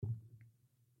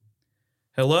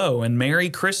Hello and Merry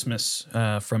Christmas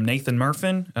from Nathan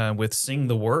Murfin with Sing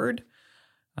the Word.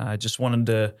 I just wanted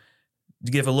to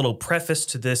give a little preface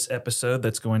to this episode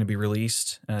that's going to be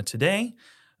released today.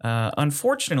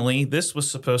 Unfortunately, this was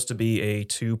supposed to be a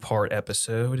two-part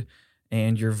episode,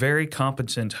 and your very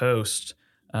competent host,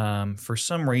 for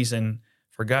some reason,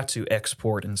 forgot to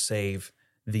export and save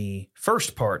the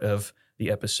first part of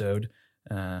the episode.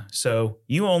 So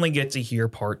you only get to hear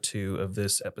part 2 of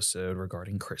this episode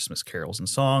regarding Christmas carols and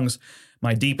songs.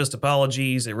 My deepest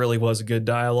apologies. It really was a good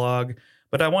dialogue,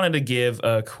 but I wanted to give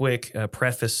a quick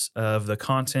preface of the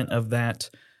content of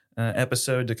that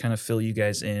episode to kind of fill you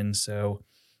guys in so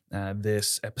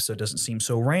this episode doesn't seem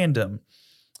so random.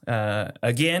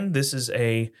 Again, this is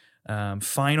a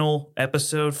final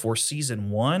episode for season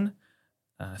 1.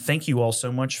 Thank you all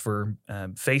so much for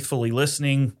faithfully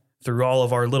listening through all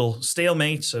of our little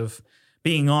stalemates of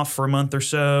being off for a month or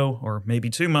so, or maybe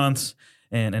 2 months,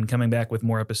 and coming back with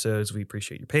more episodes. We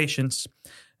appreciate your patience.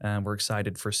 We're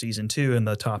excited for season 2 and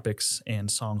the topics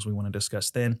and songs we want to discuss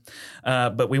then.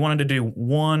 But we wanted to do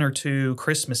 1 or 2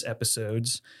 Christmas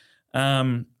episodes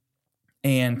and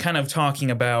kind of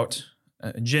talking about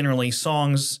generally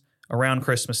songs around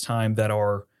Christmas time that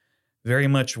are very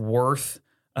much worth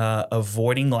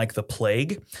avoiding like the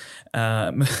plague,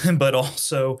 but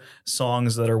also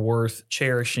songs that are worth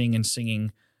cherishing and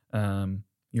singing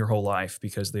your whole life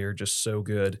because they are just so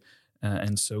good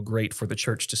and so great for the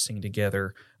church to sing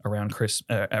together around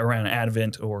around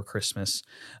Advent or Christmas.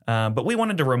 But we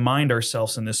wanted to remind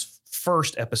ourselves in this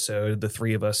first episode, the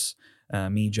three of us,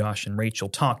 me, Josh, and Rachel,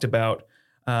 talked about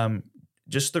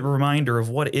just the reminder of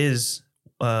what is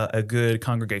a good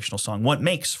congregational song, what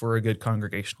makes for a good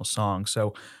congregational song.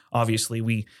 So obviously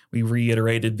we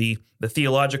reiterated the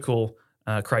theological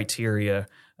criteria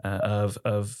of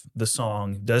the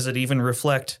song. Does it even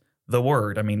reflect the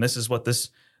word? I mean, this is what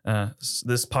this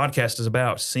podcast is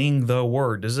about. Sing the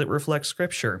word. Does it reflect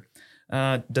Scripture?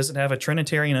 Does it have a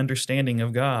Trinitarian understanding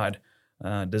of God?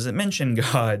 Does it mention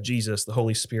God, Jesus, the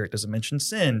Holy Spirit? Does it mention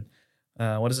sin?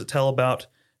 What does it tell about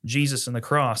Jesus and the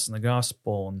cross and the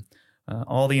gospel and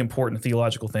all the important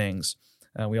theological things?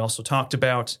 We also talked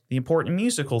about the important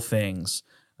musical things,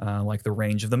 like the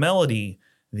range of the melody,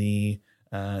 the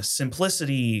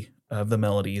simplicity of the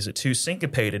melody. Is it too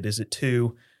syncopated? Is it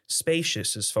too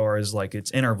spacious as far as like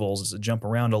its intervals? Does it jump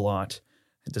around a lot?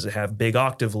 Does it have big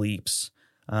octave leaps?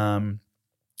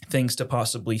 Things to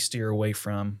possibly steer away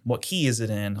from. What key is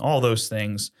it in? All those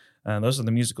things. Those are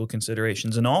the musical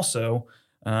considerations. And also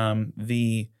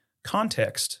the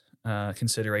context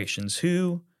considerations.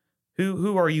 Who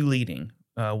are you leading?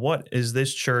 What is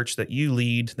this church that you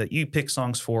lead, that you pick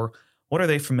songs for? What are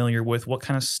they familiar with? What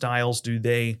kind of styles do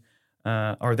they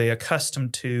are they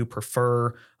accustomed to,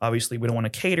 prefer? Obviously, we don't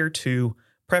want to cater to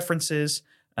preferences.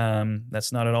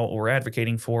 That's not at all what we're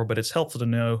advocating for, but it's helpful to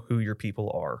know who your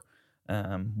people are,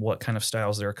 what kind of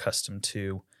styles they're accustomed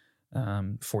to.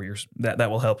 For your that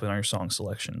will help in our song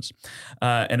selections.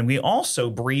 And we also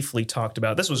briefly talked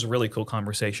about, this was a really cool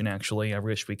conversation, actually. I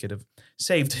wish we could have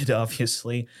saved it,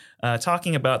 obviously.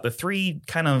 Talking about the 3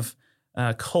 kind of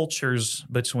cultures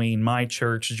between my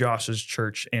church, Josh's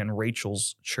church, and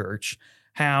Rachel's church.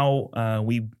 How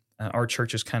our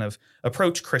churches kind of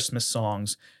approach Christmas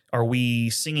songs. Are we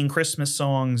singing Christmas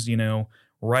songs,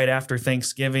 right after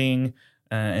Thanksgiving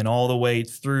and all the way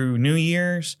through New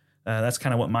Year's? That's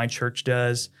kind of what my church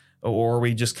does. Or are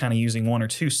we just kind of using 1 or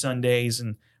 2 Sundays?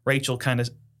 And Rachel kind of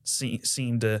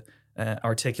seemed to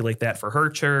articulate that for her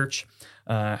church.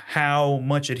 How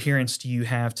much adherence do you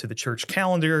have to the church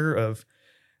calendar? Of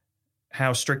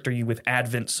how strict are you with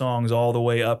Advent songs all the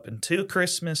way up until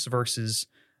Christmas versus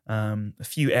a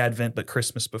few Advent, but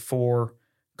Christmas before?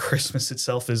 Christmas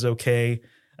itself is okay.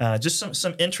 Just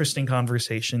some interesting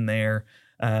conversation there.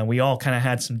 We all kind of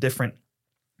had some different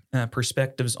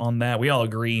perspectives on that. We all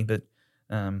agree that,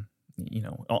 on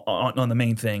the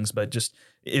main things, but just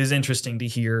it is interesting to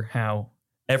hear how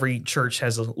every church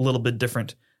has a little bit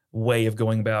different way of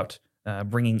going about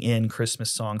bringing in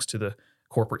Christmas songs to the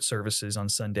corporate services on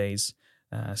Sundays,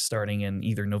 starting in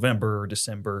either November or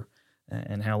December,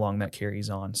 and how long that carries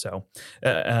on. So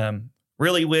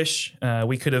really wish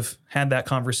we could have had that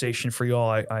conversation for you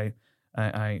all.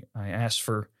 I asked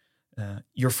for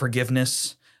your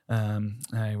forgiveness.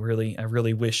 I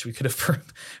really wish we could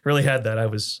have really had that. I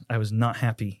was not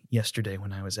happy yesterday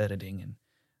when I was editing, and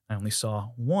I only saw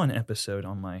 1 episode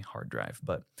on my hard drive.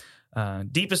 But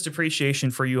deepest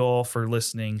appreciation for you all for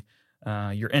listening,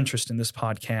 your interest in this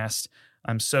podcast.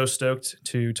 I'm so stoked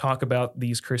to talk about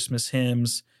these Christmas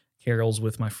hymns, carols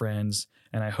with my friends,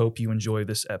 and I hope you enjoy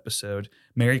this episode.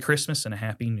 Merry Christmas and a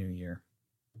Happy New Year.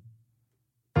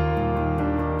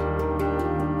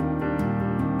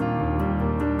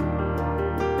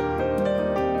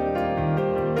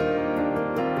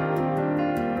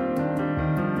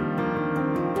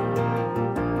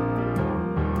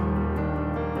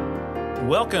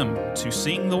 Welcome to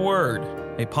Sing the Word,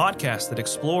 a podcast that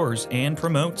explores and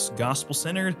promotes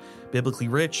gospel-centered, biblically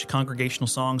rich congregational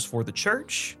songs for the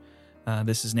church.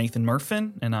 This is Nathan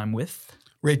Murfin, and I'm with...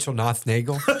 Rachel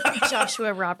Nothnagel.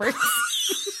 Joshua Roberts.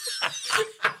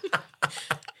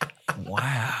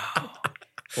 Wow.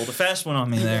 Pulled a fast one on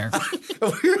me there.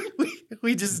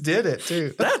 we just did it,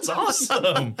 too. That's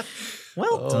awesome.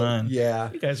 Well done.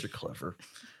 Yeah. You guys are clever.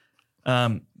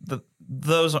 The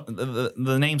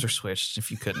names are switched, if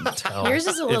you couldn't tell. Yours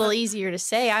is a little easier to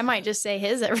say. I might just say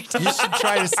his every time. You should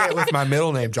try to say it with my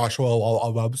middle name,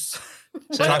 Joshua Roberts.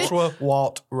 Joshua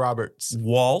Walt Roberts.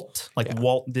 Walt? Like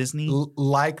Walt Disney?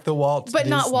 Like the Walt But Disney.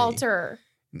 not Walter.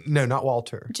 No, not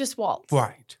Walter. Just Walt.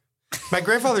 Right. My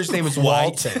grandfather's name was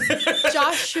White. Walton.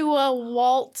 Joshua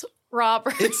Walt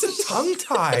Roberts. It's a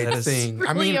tongue-tied That is thing.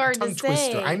 really hard to tongue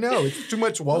twister. say. I know. It's too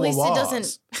much At least it doesn't.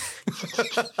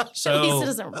 So, At least it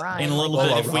doesn't rhyme. in a little Wah,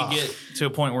 bit, wah, if we wah. get to a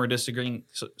point where we're disagreeing,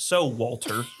 so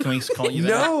Walter, can we call you that?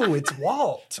 No, it's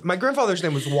Walt. My grandfather's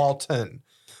name was Walton.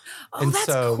 Oh, that's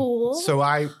cool. So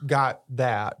I got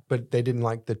that, but they didn't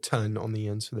like the ton on the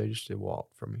end, so they just did Walt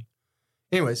for me.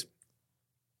 Anyways,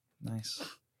 Nice.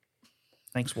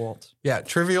 Thanks, Walt. yeah,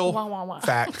 trivial Wah, wah, wah.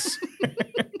 facts.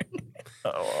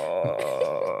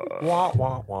 Wah,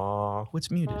 wah, wah.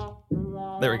 What's muted?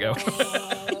 There we go.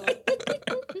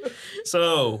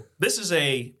 So this is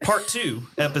a part 2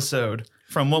 episode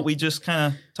from what we just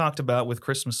kind of talked about with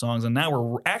Christmas songs. And now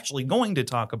we're actually going to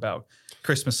talk about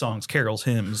Christmas songs, carols,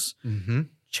 hymns, Mm-hmm.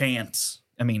 chants.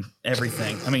 I mean,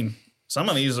 everything. I mean, some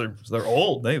of these they're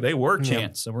old. They were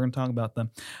chants. So we're going to talk about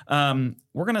them.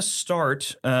 We're going to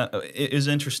start. It is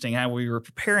interesting how we were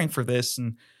preparing for this.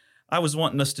 And I was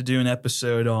wanting us to do an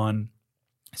episode on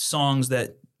songs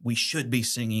that we should be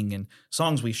singing and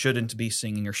songs we shouldn't be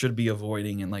singing or should be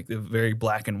avoiding, and like the very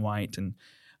black and white. And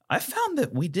I found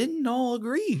that we didn't all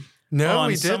agree No, on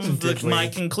we some didn't. of Did we? my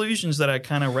conclusions that I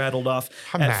kind of rattled off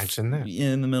Imagine that.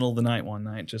 in the middle of the night one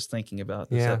night, just thinking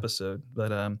about this Yeah. episode.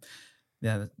 But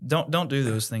yeah, don't do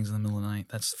those things in the middle of the night.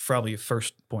 That's probably a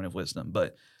first point of wisdom.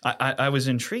 But I was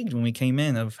intrigued when we came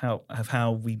in of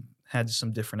how we had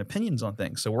some different opinions on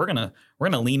things. So we're gonna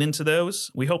lean into those.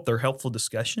 We hope they're helpful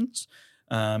discussions,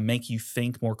 make you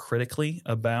think more critically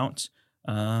about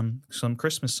some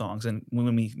Christmas songs. And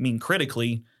when we mean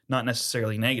critically, not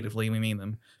necessarily negatively, we mean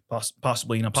them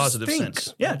possibly in a positive think.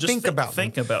 sense. Yeah, just Think about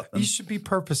think them. about them. You should be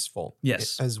purposeful.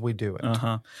 Yes. As we do it.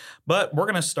 Uh-huh. But we're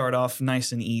going to start off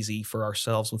nice and easy for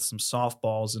ourselves with some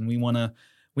softballs. And we want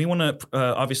to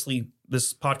obviously,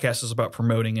 this podcast is about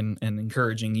promoting and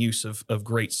encouraging use of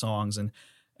great songs.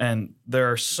 And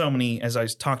there are so many, as I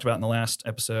talked about in the last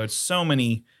episode, so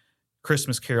many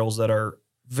Christmas carols that are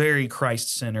very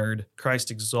Christ-centered,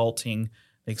 Christ-exalting.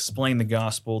 They explain the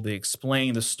gospel. They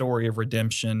explain the story of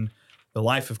redemption, the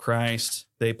life of Christ.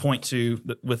 They point to,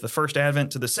 with the first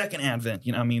advent to the second advent.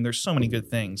 You know, I mean, there's so many good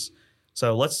things.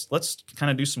 So let's kind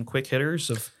of do some quick hitters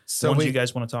of ones you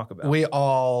guys want to talk about. We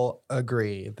all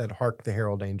agree that "Hark the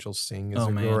Herald Angels Sing" is a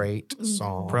man. great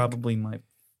song. Probably my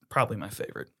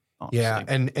favorite. Honestly. Yeah,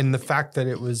 and the fact that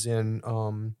it was in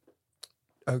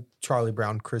a Charlie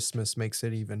Brown Christmas makes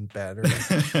it even better.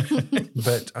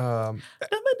 But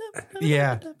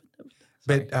yeah.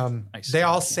 But they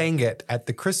all sang it at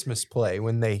the Christmas play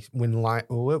when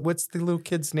what's the little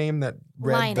kid's name that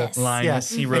read Linus. the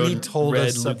Linus, yeah, he and wrote he told read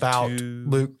us Luke about 2.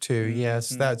 Luke 2.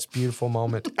 Yes, Mhm. that's a beautiful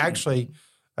moment. Actually,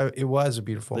 it was a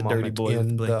beautiful The moment dirty boy with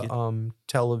in the blanket. the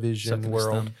television Sucking his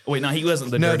world. thumb. Wait, no, he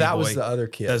wasn't the No, dirty that boy. was the other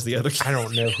kid. That's the other kid. I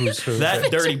don't know who's who. That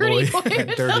but- dirty boy.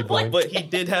 that dirty boy. But he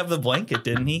did have the blanket,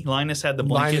 didn't he? Linus had the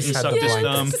blanket Linus and had sucked the his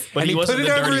blanket. thumb, but and he he wasn't put it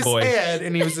the over dirty his boy. head,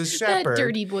 and he was a That shepherd.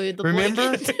 dirty boy with the Remember?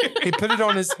 blanket. He put it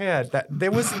on his head. That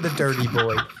wasn't the dirty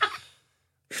boy.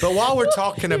 But while we're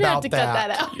talking You'd have about to cut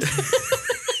that out.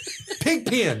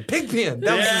 Pigpen.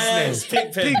 That Yes, was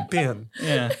his name. Pigpen.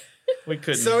 Yeah, we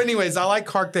couldn't. So, anyways, I like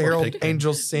 "Hark the Herald Pigpen.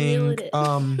 Angels Sing."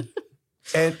 Nailed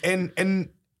it. And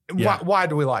Yeah. why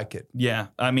do we like it? yeah,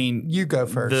 I mean, You go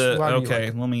first. Why do you like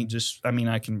it? let me just, I mean,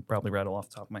 I can probably rattle off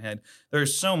the top of my head.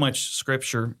 There's so much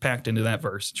scripture packed into that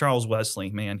verse. Charles Wesley,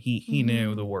 man, he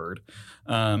knew the word.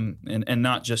 And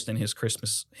not just in his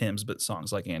Christmas hymns, but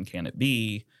songs like "And Can It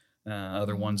Be,"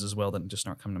 other ones as well that just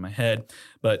aren't coming to my head.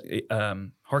 But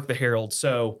 "Hark the Herald."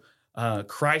 So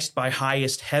Christ by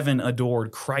highest heaven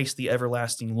adored, Christ the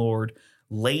everlasting Lord.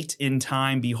 Late in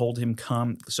time, behold him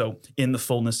come. So in the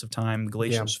fullness of time,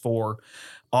 Galatians 4.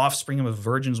 Offspring of a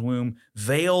virgin's womb,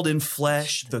 veiled in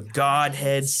flesh, the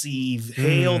Godhead see.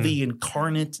 Hail the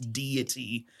incarnate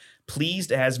deity.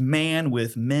 pleased as man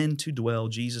with men to dwell,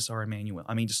 Jesus our Emmanuel.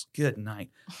 I mean, just good night.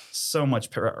 So much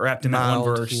wrapped in that one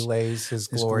Mild, verse. he lays his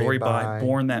His glory by.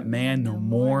 born that man no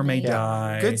more may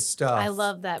die. Good stuff. I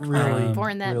love that part. Really,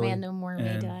 Born that really. man no more may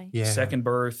And die. Yeah. Second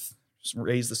birth,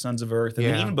 raise the sons of earth. And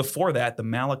then Yeah. even before that, the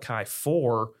Malachi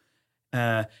 4,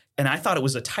 and I thought it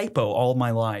was a typo all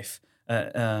my life.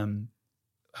 How's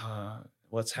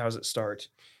it start?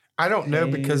 I don't know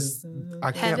because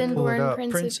I can't pull it Heaven-born up.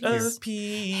 Prince Prince of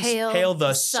Peace, Hail hail the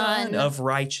the Son Son. of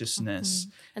Righteousness.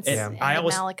 That's And in I the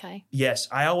always- Malachi. Yes,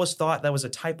 I always thought that was a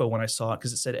typo when I saw it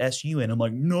because it said S-U-N. I'm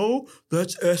like, no,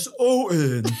 that's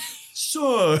S-O-N.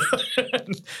 Son.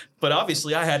 But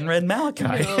obviously I hadn't read Malachi.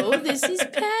 No, this is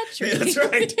Patrick. That's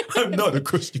right. I'm not a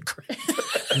Christian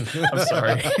Grant. I'm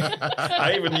sorry.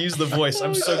 I even used the voice.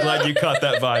 I'm so glad you caught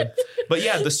that vibe. But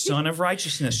yeah, the Son of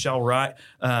Righteousness shall rise.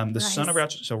 The Son of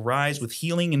Righteousness shall rise with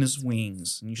healing in his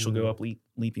wings, and you shall go up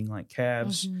leaping like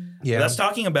calves. Yeah. That's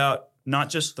talking about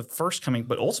not just the first coming,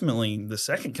 but ultimately the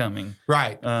second coming.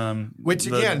 Right. Which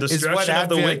the again is what destruction of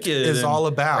the Advent wicked is and- all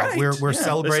about. Right. We're Yeah, it's a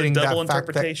celebrating that double fact that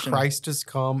interpretation. Christ has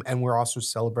come, and we're also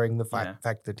celebrating the Yeah.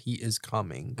 fact that He is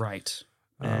coming. Right.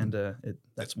 And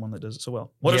that's one that does it so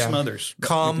well. What are yeah. some others? We can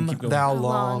Come, keep going. thou Long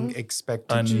long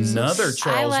expected Jesus. Another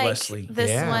Charles I like Wesley.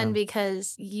 this Yeah. one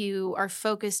because you are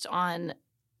focused on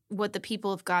what the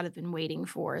people of God have been waiting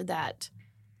for, that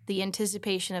the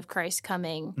anticipation of Christ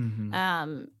coming.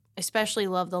 Mhm. Especially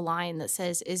love the line that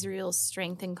says Israel's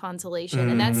strength and consolation.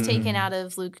 And that's taken out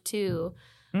of Luke 2.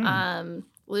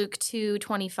 Luke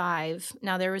 2:25.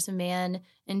 Now there was a man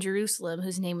in Jerusalem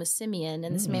whose name was Simeon,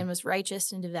 and this man was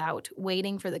righteous and devout,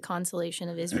 waiting for the consolation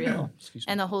of Israel. Excuse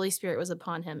me. And the Holy Spirit was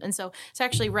upon him. And so it's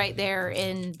actually right there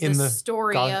in the, In the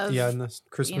story of in the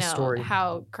Christmas story.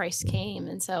 how Christ came.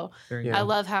 And so Very Yeah. good. I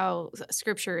love how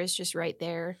scripture is just right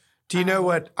there. Do you know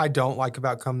what I don't like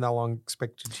about "Come Thou Long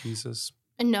Expected Jesus"?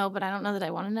 No, but I don't know that I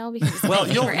want to know because Well,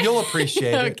 you'll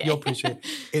appreciate it. Okay. You'll appreciate it.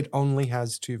 It only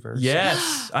has 2 verses.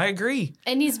 Yes, I agree.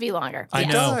 It needs to be longer. I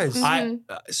Yes. know.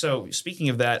 does. So speaking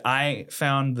of that, I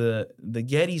found the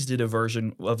Gettys did a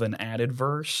version of an added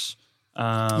verse. Ooh,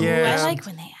 Yeah. I like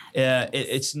when they add.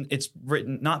 It's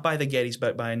written not by the Gettys,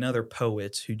 but by another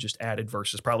poet who just added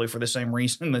verses, probably for the same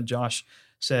reason that Josh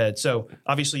said. So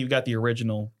obviously you've got the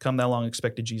original "Come Thou Long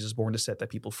Expected Jesus, born to set thy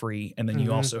people free," and then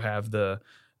you also have the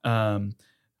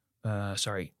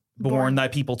born thy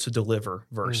people to deliver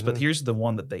verse. But here's the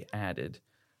one that they added.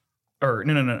 Or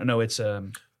no. It's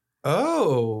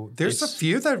Oh, there's a It's-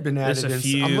 few that have been added. there's a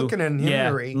few. I'm looking at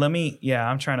Henry.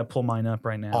 I'm trying to pull mine up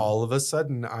right now. All of a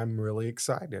sudden, I'm really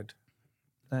excited.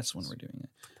 That's when we're doing it.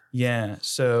 Yeah.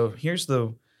 So here's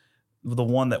the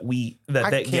one that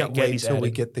I can't wait Gettys till we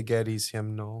added. get the Gettys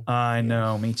hymnal. I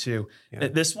know, me too. Yeah.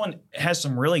 This one has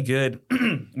some really good.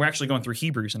 We're actually going through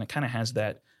Hebrews, and it kind of has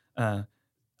that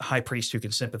high priest who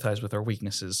can sympathize with our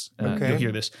weaknesses. Okay. You'll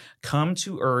hear this: "Come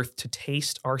to earth to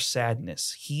taste our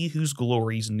sadness. He whose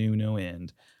glories knew no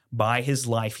end. By his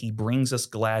life he brings us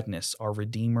gladness, our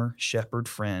Redeemer, Shepherd,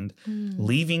 Friend,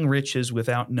 leaving riches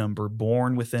without number,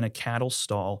 born within a cattle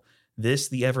stall. This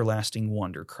the everlasting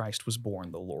wonder. Christ was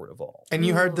born, the Lord of all." And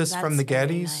you heard Ooh, this from the that's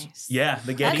very Gettys? nice. Yeah,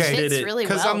 the That Gettys did fits it. really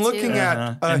Because well, I'm looking too.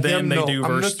 at and then hymnal. they do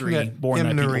I'm verse looking 3, at "Born thy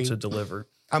people hymnary. to deliver."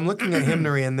 I'm looking at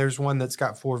hymnary, and there's one that's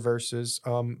got 4 verses.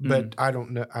 But I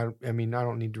don't know. I mean, I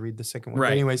don't need to read the second one. But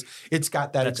Right. anyways, it's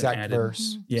got that That's an exact added-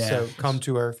 verse. Yeah. So come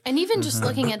to earth. And even just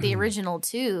looking at the original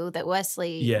too that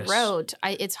Wesley Yes. wrote,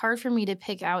 it's hard for me to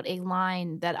pick out a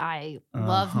line that I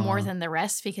love more than the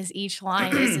rest because each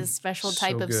line is a special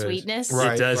type So of good. sweetness.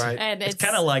 Right, It does. right. And It's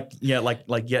kind of like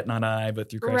yet not I, but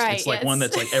through Christ. Right, It's like one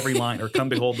yes. that's like every line, or "Come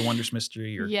behold the wondrous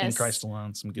mystery," or "In Yes. Christ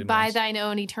alone." Some good by ones. thine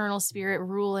own eternal spirit,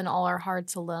 rule in all our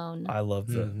hearts alone. I love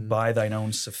the "By thine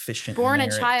own sufficient." Born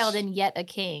merits." a child and yet a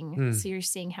king. So you're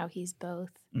seeing how he's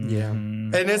both. Yeah.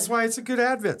 Mhm. And that's why it's a good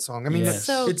Advent song. I mean, Yes.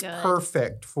 So it's good.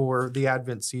 perfect for the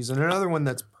Advent season. Another one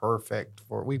that's perfect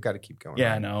for, we've got to keep going.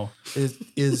 Yeah, I on, know.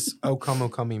 Is O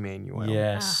Come, Emmanuel.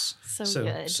 Yes. so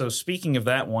good. So speaking of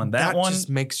that one, That one. just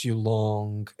makes you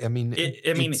long. I mean,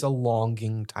 it's a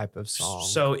longing type of song.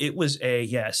 So it was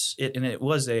it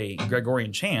was a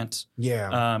Gregorian chant.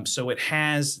 yeah, So it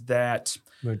has that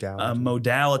modality.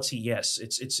 modality. Yes,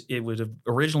 it would have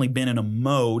originally been in a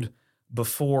mode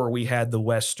before we had the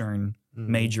Western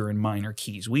major and minor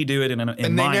keys. We do it in and they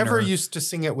minor. never used to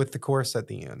sing it with the chorus at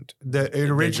the end. It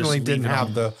just originally leave didn't it have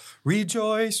on. the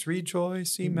rejoice,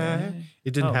 Emmanuel.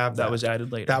 It didn't have that. That was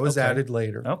added later. That was Okay. added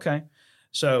later. Okay.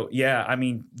 So yeah, I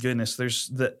mean, goodness,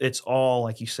 it's all,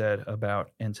 like you said,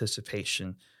 about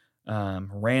anticipation.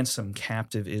 Ransom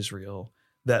captive Israel,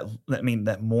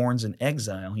 that mourns in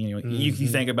exile. You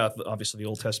think about obviously the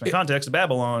Old Testament context of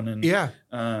Babylon and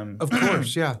of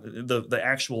course, the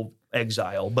actual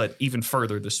exile, but even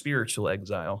further, the spiritual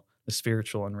exile, the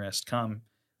spiritual unrest. Come,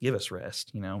 give us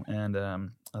rest,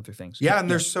 and other things. Yeah,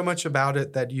 and there's so much about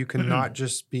it that you can not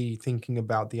just be thinking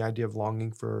about the idea of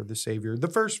longing for the Savior. The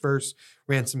first verse,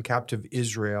 ransom captive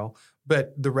Israel,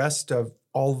 but the rest of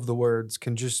all of the words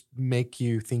can just make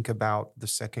you think about the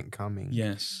second coming.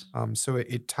 Yes. So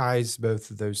it ties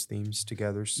both of those themes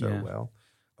together so well.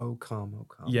 Oh, come, oh,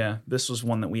 come. Yeah, this was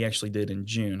one that we actually did in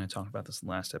June. I talked about this in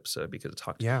the last episode because it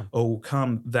talked, oh,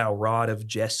 come, thou rod of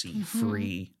Jesse,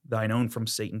 free, thine own from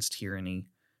Satan's tyranny.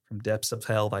 From depths of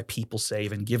hell, thy people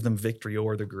save and give them victory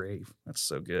o'er the grave. That's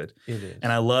so good. It is. And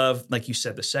I love, like you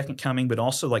said, the second coming, but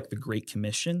also like the Great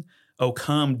Commission. Oh,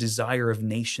 come, desire of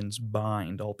nations,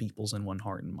 bind all peoples in one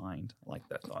heart and mind. I like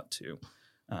that thought too.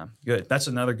 Good. That's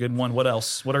another good one. What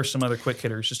else? What are some other quick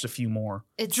hitters? Just a few more.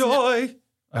 It's joy.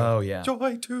 Oh, yeah.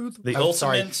 Joy to the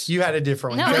ultimate. Sorry. You had a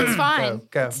different one. No, Go, it's fine.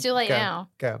 Go, it's too late now.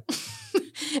 Go.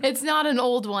 It's not an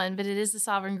old one, but it is the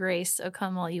Sovereign Grace. Oh,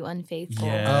 come all you unfaithful.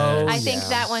 Yes. I think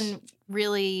that one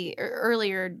really,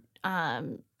 earlier,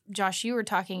 Josh, you were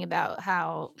talking about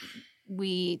how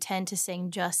we tend to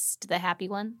sing just the happy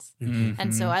ones.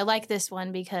 And so I like this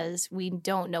one because we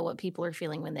don't know what people are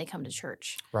feeling when they come to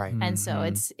church. Right. And so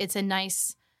it's a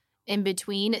nice in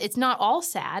between. It's not all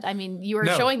sad. I mean, you are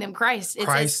showing them Christ.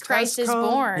 It's Christ is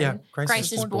born. Yeah,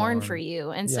 Christ is born for you.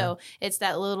 And so it's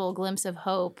that little glimpse of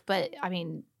hope. But I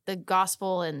mean, the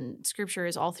gospel and scripture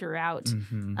is all throughout.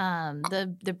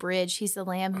 The bridge, he's the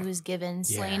lamb who is given,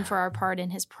 slain for our pardon.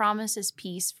 His promise is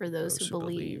peace for those who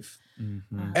believe. And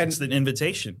it's the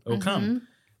invitation. Oh, come.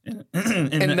 And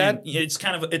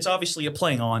it's obviously a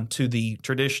playing on to the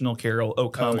traditional carol, Oh,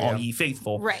 come all ye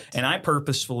faithful. Right. And I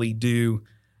purposefully do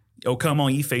Oh, come all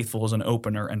ye faithful as an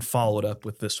opener and follow it up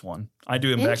with this one. I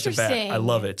do them back to back. I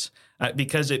love it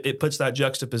because it puts that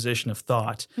juxtaposition of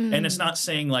thought. And it's not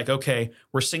saying like, okay,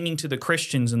 we're singing to the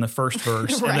Christians in the first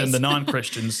verse and then the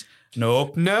non-Christians.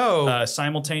 Nope. No.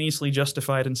 Simultaneously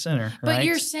justified in sinner. But right?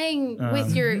 you're saying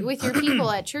with your people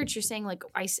at church, you're saying like,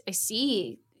 I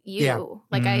see you. Yeah.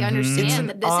 Like I understand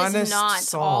that this is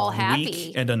not all happy.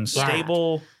 Weak and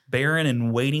unstable, barren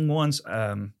and waiting ones,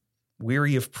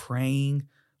 weary of praying.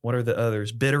 What are the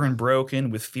others? Bitter and broken,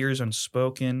 with fears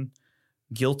unspoken,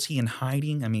 guilty and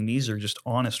hiding. I mean, these are just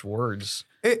honest words.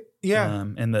 And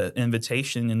the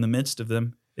invitation in the midst of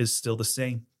them is still the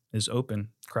same, is open.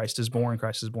 Christ is born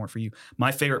for you.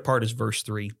 My favorite part is verse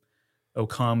 3. Oh,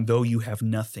 come, though you have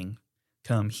nothing.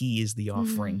 Come, he is the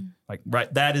offering. Like,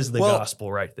 right, that is the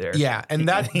gospel right there. Yeah, and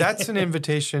that's an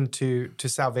invitation to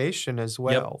salvation as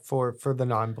well for the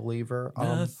non-believer.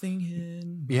 Nothing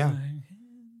in my hands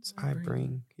I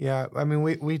bring. Yeah, I mean,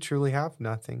 we truly have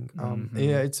nothing.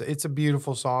 Yeah, it's a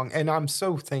beautiful song, and I'm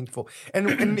so thankful.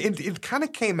 And it kind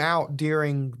of came out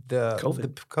during the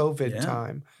COVID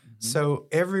time, so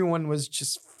everyone was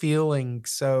just feeling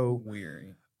so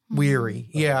weary.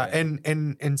 Yeah,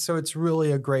 and so it's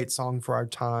really a great song for our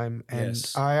time.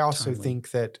 And I also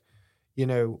think that,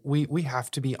 we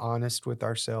have to be honest with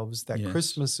ourselves that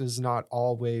Christmas is not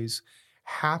always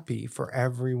happy for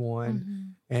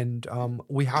everyone. And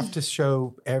we have to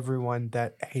show everyone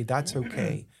that, hey, that's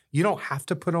okay. You don't have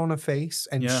to put on a face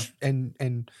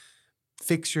and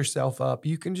fix yourself up.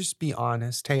 You can just be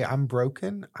honest. Hey, I'm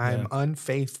broken. I'm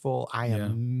unfaithful. I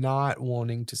am not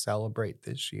wanting to celebrate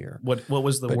this year. What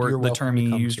was the term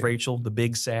you used, Rachel? The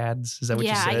big sads? Is that what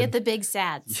you said? Yeah, I get the big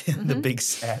sads. The big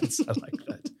sads. I like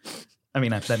that. I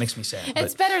mean, that makes me sad.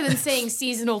 It's better than saying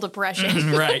seasonal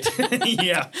depression. Right.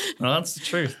 Yeah. Well, that's the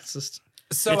truth.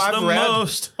 It's I've read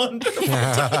most wonderful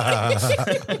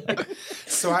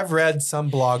So I've read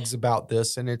some blogs about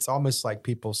this, and it's almost like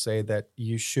people say that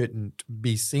you shouldn't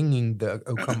be singing the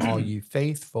 "O Come All You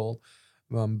Faithful"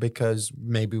 because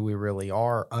maybe we really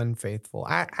are unfaithful.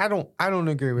 I don't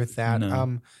agree with that.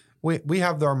 No. We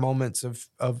have our moments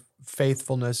of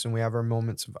faithfulness and we have our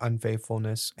moments of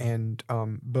unfaithfulness, and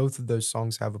both of those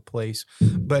songs have a place.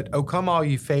 But "O Come All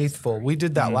You Faithful," we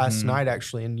did that last night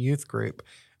actually in youth group.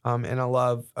 And I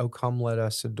love, "Oh, come, let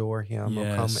us adore him."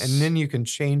 Yes. Oh, come. And then you can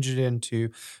change it into,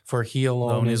 "For he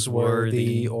alone is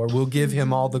worthy," or "We'll give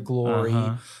him all the glory,"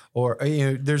 or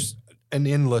there's an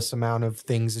endless amount of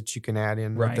things that you can add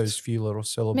in Right. with those few little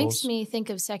syllables. Makes me think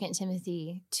of 2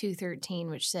 Timothy 2:13,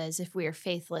 which says, "If we are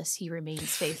faithless, he remains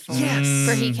faithful, Yes.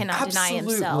 for he cannot deny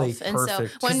Absolutely. himself." And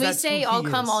Perfect. so when 'Cause we that's say, who "Oh, he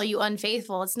come, is. all you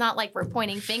unfaithful," it's not like we're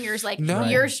pointing fingers like No.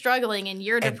 you're struggling and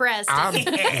you're depressed. I'm-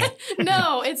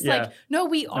 No, it's Yeah. like, no,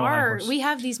 we I'm are. horse. We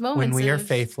have these moments when we are of-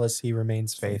 faithless, he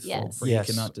remains faithful. Yes. For Yes.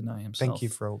 he cannot deny himself. Thank you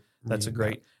for That's a reading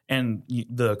great. And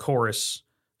the chorus,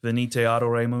 Venite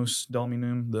adoremus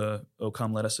Dominum, the "O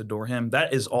come, let us adore him."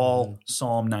 That is all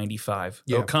Psalm 95.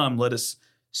 Yeah. "O come, let us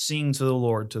sing to the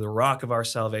Lord, to the rock of our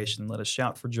salvation. Let us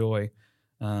shout for joy."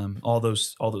 All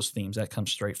those themes that come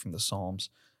straight from the Psalms.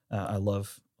 I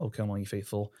love "O come, all ye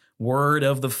faithful." Word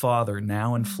of the Father,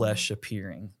 now in flesh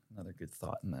appearing. Another good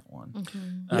thought in that one.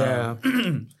 Mhm. Yeah.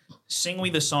 Sing We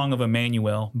the Song of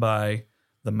Emmanuel by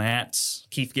the Mats,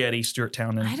 Keith Getty, Stuart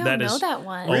Townend. I don't know that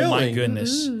one. Oh my Really?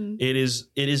 goodness! Mm-mm. It is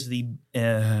the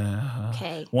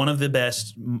Okay. one of the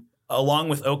best, along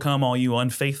with "O Come All You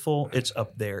Unfaithful." It's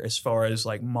up there as far as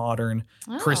like modern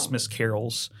Oh. Christmas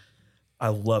carols. I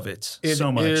love it, It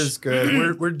so much. is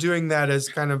good. We're doing that as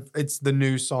kind of, it's the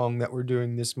new song that we're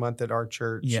doing this month at our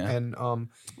church. Yeah. And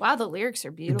Wow, the lyrics are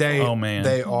beautiful. they Oh, man.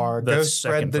 they are. That Go second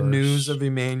spread the verse. news of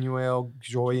Emmanuel,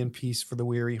 joy and peace for the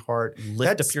weary heart. Lift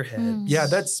That's- up your head. Mm. Yeah,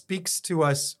 that speaks to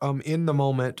us in the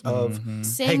moment of Mhm.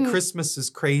 Sing, hey, Christmas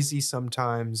is crazy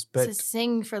sometimes, to but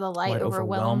sing for the light Light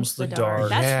overwhelms the the dark. dark.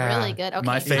 That's Yeah. really good. Okay,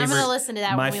 My I'm going favorite- to listen to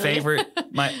that My when we leave. favorite,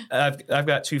 I've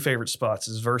got two favorite spots: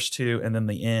 is verse 2 and then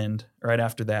the end right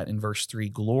after that in verse 3.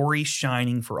 Glory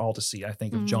shining for all to see. I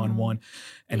think of John Mm. 1,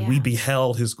 and we Yeah.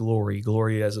 beheld his glory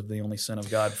as of the only Son of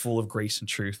God, full of grace and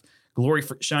truth. Glory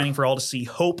shining for all to see.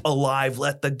 Hope alive.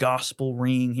 Let the gospel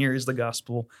ring. Here is the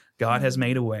gospel. God has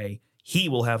made a way. He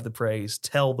will have the praise.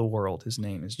 Tell the world his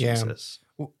name is Yeah. Jesus.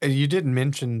 you didn't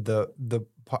mention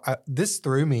this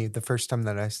threw me the first time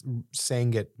that I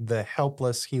sang it. The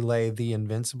helpless he lay, the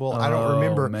invincible. I don't Oh,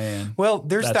 remember. man. Well,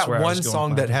 there's That's that where I was one going song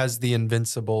with that mine. has the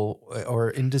invincible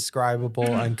or indescribable,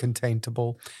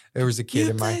 uncontainable. There was a kid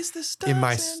in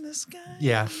my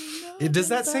yeah. Does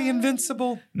that say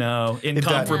invincible? No, does.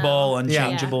 incomparable, No.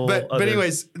 unchangeable. But other-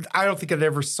 anyways, I don't think I'd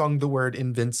ever sung the word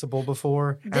invincible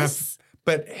before. And This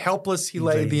but helpless he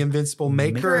lay, the invincible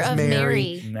maker of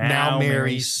Mary, now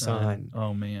Mary's son.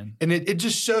 Oh man, And it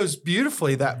just shows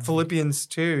beautifully that Philippians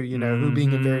 2, who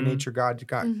being a very Mhm. nature God,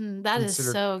 got that is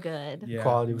consider so good. yeah.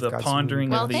 Quality with the God's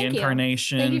pondering Well, of the thank you.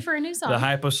 incarnation, Thank you for a new song. the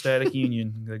hypostatic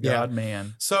union, the Yeah. God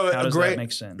man. So How a does great, that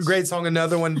make sense? great song.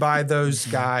 Another one by those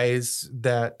guys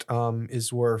that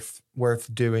is worth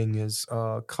doing is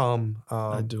 "Come."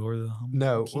 Adore the humble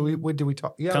No, King. what did we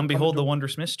talk? Yeah, Come behold the Adore-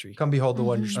 wondrous mystery. Come behold the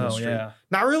wondrous Mhm. Oh mystery. yeah,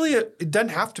 Not really. It doesn't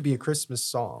have to be a Christmas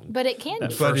song, But it can That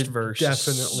be. but first it verse is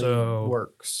definitely so-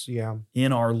 works. Yeah.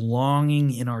 in our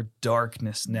longing, in our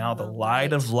darkness, now the The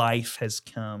light light. of life has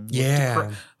come. Look to Yeah.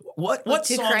 Christ- What Look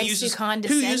to song Christ who uses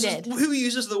condescended. who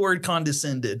uses the word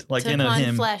condescended like Took in a on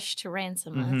hymn? flesh to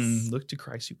ransom us. Mhm. Look to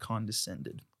Christ who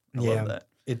condescended. I Yeah. love that.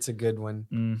 It's a good one.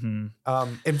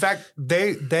 Mm-hmm. In fact,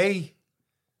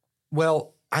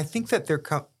 well, I think that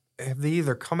have they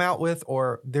either come out with,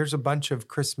 or there's a bunch of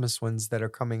Christmas ones that are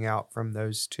coming out from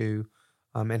those two,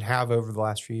 and have over the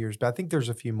last few years. But I think there's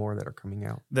a few more that are coming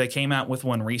out. They came out with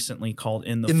one recently called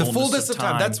 "In the In the Fullness of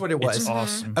Time." That's what it was. It's Mhm.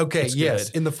 awesome. Okay, It's yes,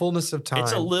 good. in the fullness of time.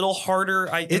 It's a little harder,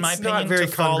 in my It's opinion, not very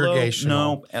to follow.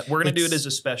 congregational. No, we're gonna do it It's- as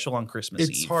a special on Christmas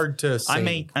It's Eve. hard to sing.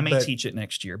 I may but teach it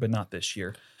next year, but not this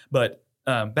year. But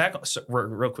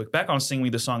real quick, back on "Sing We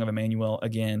the Song of Emmanuel"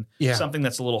 again. Yeah. Something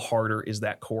that's a little harder is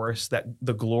that chorus. That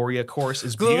the Gloria chorus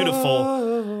is beautiful.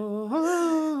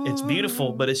 It's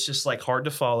beautiful, but it's just like hard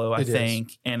to follow, I It is.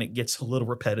 think, and it gets a little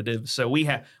repetitive. So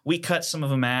we cut some of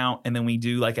them out, and then we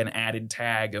do like an added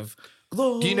tag of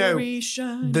 "Glory you know,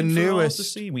 shining the for all to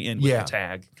newest- see." We end with yeah. the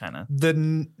tag, kind of. The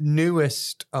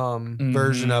newest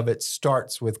version of it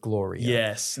starts with Gloria.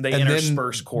 Yes, they And then-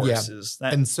 intersperse choruses,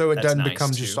 That- And so it that's doesn't nice,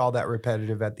 become too. just all that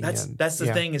repetitive at the That's end. that's the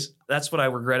Yeah. thing is that's what I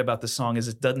regret about the song is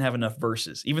it doesn't have enough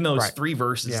verses. Even though it's Right. 3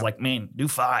 verses, Yeah. like man, do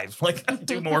 5, like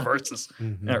do more verses,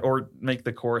 Mhm. or make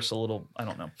the chorus a little. I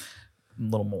don't know, a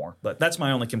little more. But that's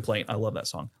my only complaint. I love that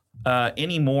song.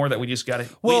 Any more that we just got to?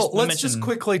 Well, let's just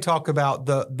quickly talk about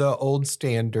the old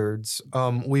standards.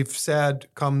 We've said,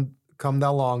 "Come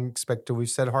thou long expected." We've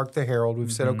said, "Hark the herald."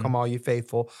 We've said, "Oh come all you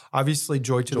faithful." Obviously,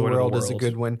 "Joy to the World" is a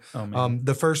good one. Oh man.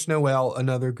 The First Noel,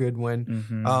 another good one.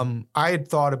 Mhm. I had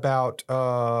thought about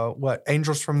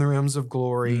 "Angels from the Realms of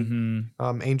Glory."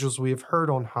 Mhm. "Angels we have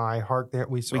heard on high." Hark that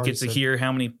We get to hear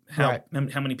how many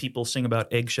people sing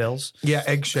about eggshells. Yeah,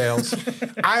 eggshells.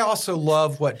 I also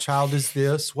love "What Child Is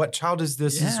This?" "What Child Is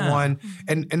This" is Yeah. one,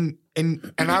 and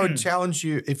And I would challenge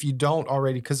you if you don't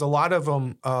already, because a lot of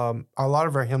them, a lot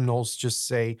of our hymnals just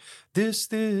say, "This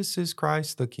is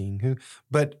Christ the King."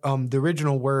 But the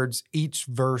original words, each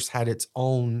verse had its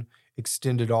own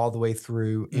extended all the way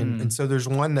through, and so there's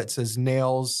one that says,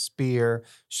 "Nails, spear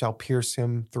shall pierce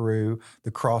him through.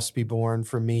 The cross be borne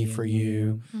for me, for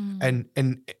you," and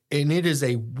it is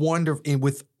a wonderful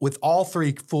with all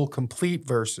three full complete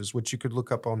verses, which you could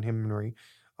look up on hymnary.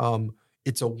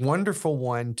 It's a wonderful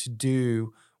one to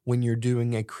do when you're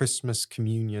doing a Christmas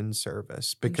communion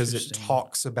service because it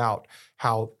talks about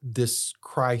how this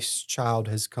Christ child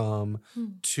has come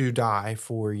to die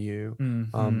for you.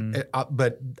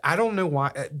 But I don't know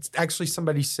why. Actually,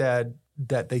 somebody said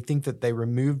that they think that they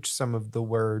removed some of the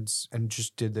words and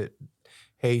just did it,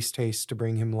 haste, haste to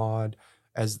bring him laud,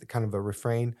 as kind of a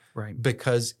refrain, right?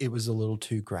 Because it was a little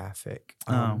too graphic.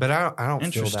 But I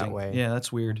don't feel that way. Yeah,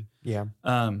 that's weird. Yeah.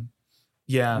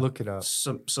 Yeah, look it up.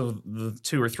 So the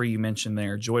two or three you mentioned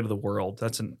there, "Joy to the World,"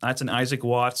 that's an Isaac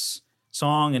Watts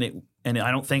song, and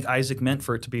I don't think Isaac meant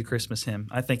for it to be a Christmas hymn.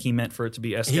 I think he meant for it to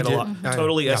be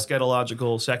totally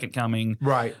eschatological, second coming.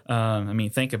 Right. I mean,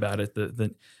 think about it.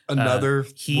 Another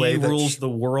he way rules the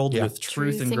world with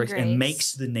truth and grace, and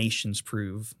makes the nations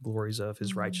prove glories of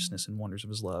his righteousness and wonders of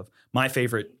his love. My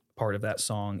favorite part of that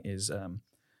song is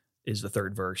the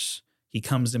third verse. He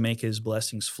comes to make his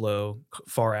blessings flow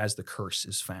far as the curse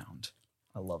is found.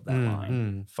 I love that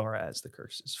line. Far as the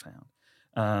curse is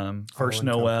found. First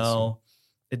Noel,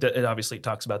 it obviously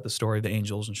talks about the story of the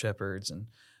angels and shepherds. And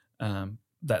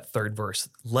that third verse,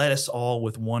 "Let us all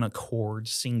with one accord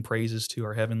sing praises to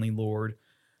our heavenly Lord,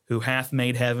 who hath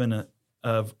made heaven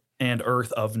and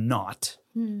earth of naught,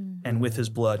 and with his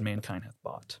blood mankind hath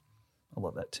bought." I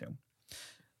love that too.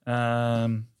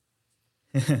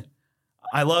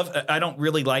 I don't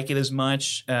really like it as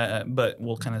much, but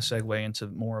we'll kind of segue into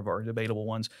more of our debatable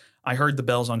ones. I heard the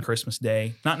bells on Christmas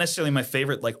Day. Not necessarily my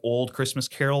favorite, like old Christmas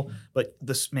carol, but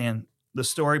the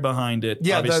story behind it.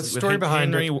 Yeah, the story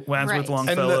behind Henry Wadsworth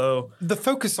Longfellow. And the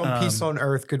focus on peace on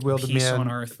earth, goodwill to peace men on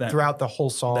earth, throughout the whole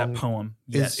song. That poem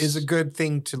is a good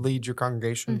thing to lead your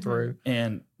congregation through.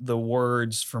 And the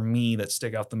words for me that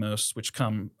stick out the most, which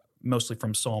come mostly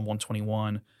from Psalm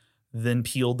 121, "Then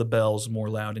pealed the bells more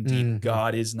loud and deep.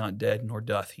 God is not dead, nor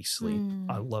doth he sleep."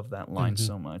 I love that line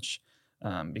so much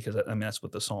because that's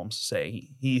what the Psalms say.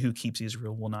 He who keeps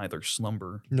Israel will neither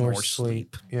slumber nor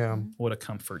sleep. Yeah. What a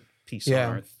comfort. Peace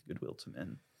on earth, goodwill to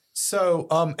men. So,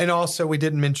 and also we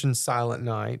didn't mention Silent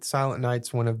Night. Silent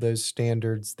Night's one of those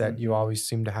standards that you always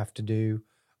seem to have to do.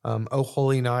 "O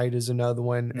Holy Night" is another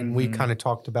one. And we kind of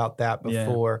talked about that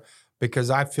before.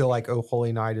 Because I feel like "O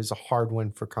Holy Night" is a hard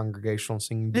one for congregational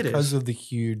singing because of the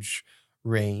huge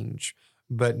range.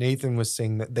 But Nathan was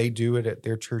saying that they do it at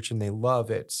their church and they love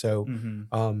it. So,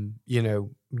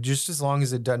 just as long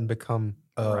as it doesn't become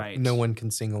no one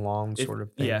can sing along sort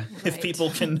of thing. Yeah, if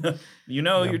people can,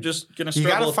 you're just going to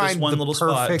struggle with this one little spot.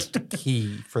 You got to find the perfect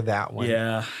key for that one.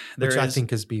 Yeah, which I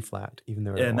think is B flat, even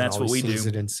though everyone that's what we sings do.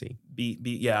 It in C.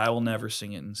 I will never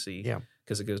sing it in C. Yeah,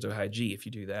 because it goes to a high G if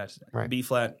you do that. Right. B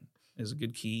flat is a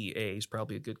good key. A is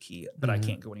probably a good key, but I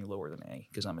can't go any lower than A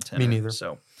because I'm a tenor. Me neither.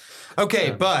 So,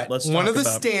 okay, but one of the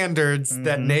standards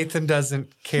that Nathan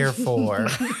doesn't care for.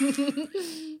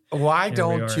 Why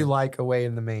don't you like "Away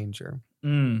in the Manger"?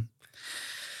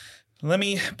 Let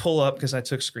me pull up because I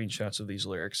took screenshots of these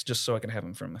lyrics just so I can have them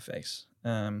in front of my face.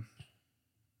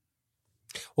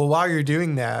 Well, while you're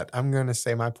doing that, I'm going to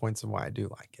say my points on why I do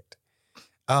like it.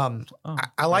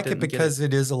 I like it because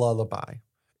it is a lullaby.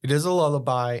 It is a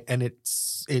lullaby, and it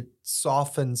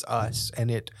softens us, and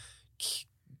it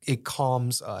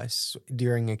calms us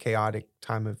during a chaotic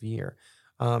time of year.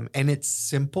 And it's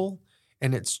simple,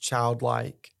 and it's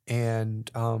childlike.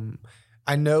 And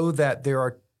I know that there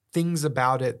are things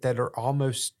about it that are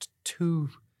almost too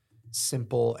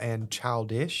simple and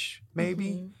childish,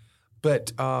 maybe.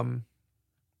 But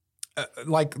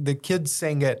like the kids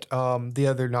sang it the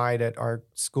other night at our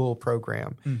school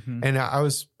program, and I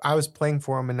was playing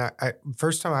for them, and I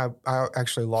first time I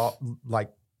actually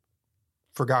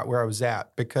forgot where I was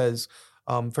at because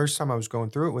first time I was going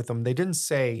through it with them, they didn't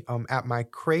say at my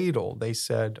cradle, they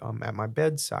said at my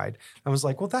bedside. I was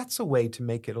like, well, that's a way to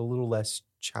make it a little less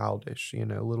childish, a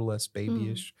little less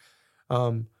babyish.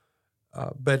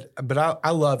 But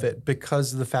I love it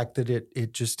because of the fact that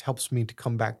it just helps me to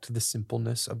come back to the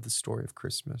simpleness of the story of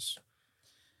Christmas.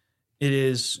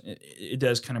 It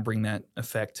does kind of bring that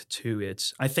effect to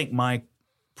it. I think my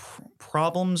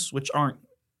problems, which aren't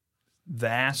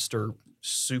vast or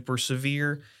super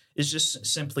severe, is just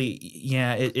simply,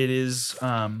 it is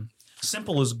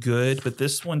simple is good, but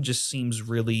this one just seems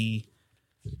really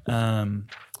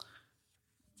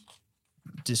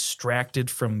distracted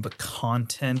from the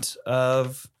content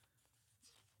of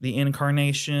the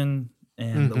incarnation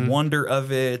and the wonder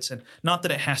of it. And not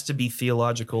that it has to be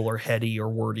theological or heady or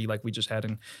wordy like we just had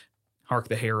in Hark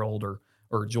the Herald or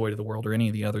Joy to the World or any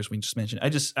of the others we just mentioned.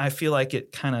 I feel like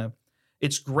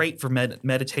it's great for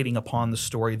meditating upon the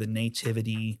story, the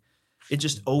nativity. It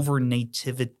just over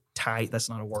nativity. That's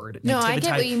not a word. No, I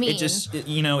get what you mean. It just,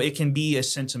 it can be a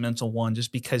sentimental one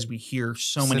just because we hear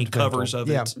so many covers of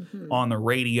it on the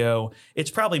radio. It's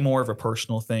probably more of a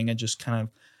personal thing. It just kind of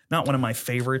not one of my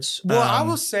favorites. Well, I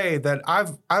will say that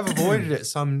I've avoided it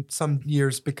some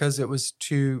years because it was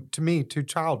to me too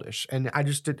childish, and I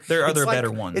just did. There are other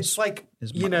better ones. It's like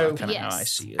kind of how I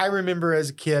see it. I remember as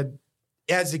a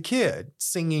kid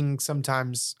singing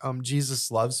sometimes "Jesus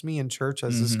Loves Me" in church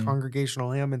as this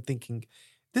congregational hymn, and thinking,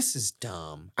 this is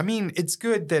dumb. I mean, it's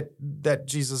good that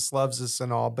Jesus loves us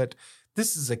and all, but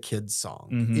this is a kid's song,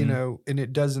 and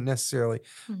it doesn't necessarily.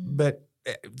 But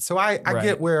so I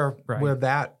get where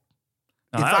that.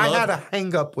 No, if I had a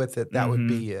hang up with it, that would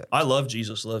be it. I love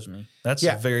Jesus Loves Me. That's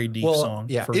a very deep song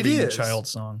for being a child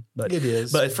song. But it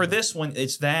is. But for this one,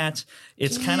 it's that.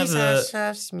 It's kind of the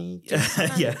loves me.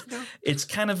 It's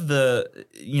kind of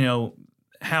the,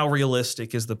 how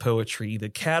realistic is the poetry? The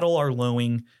cattle are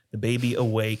lowing, the baby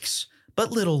awakes,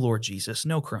 but little Lord Jesus,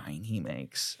 no crying he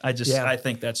makes. I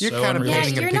think that's you're so kind of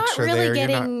unrealistic. painting a you're not picture really there.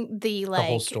 getting the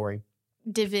whole story.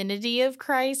 Divinity of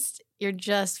Christ. You're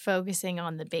just focusing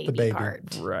on the baby part.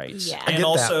 Right. Yeah. And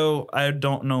also, I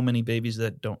don't know many babies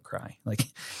that don't cry. Like,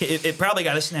 it probably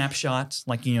got a snapshot,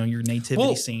 like, your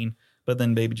nativity scene, but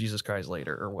then baby Jesus cries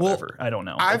later or whatever. I don't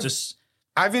know.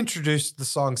 I've introduced the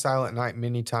song Silent Night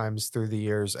many times through the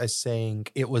years as saying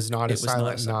it was not a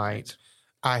silent night.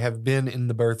 I have been in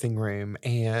the birthing room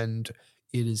and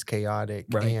it is chaotic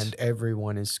and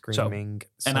everyone is screaming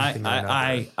something or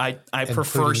another. I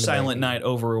prefer Silent Night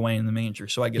over Away in the Manger,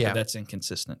 so I get that that's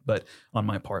inconsistent, but on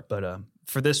my part. But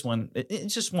for this one,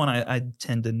 it's just one I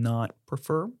tend to not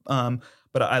prefer.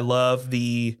 But I love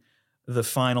the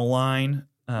final line,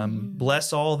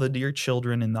 bless all the dear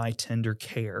children in thy tender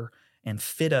care and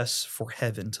fit us for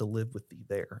heaven to live with thee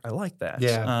there. I like that.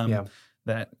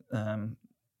 That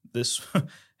this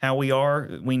how we are.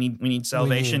 We need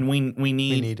salvation. We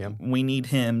need him. We need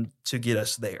him to get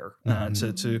us there.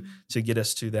 To get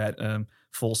us to that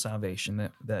full salvation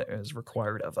that is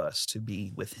required of us to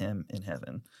be with him in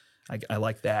heaven. I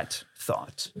like that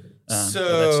thought.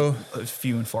 So that's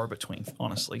few and far between,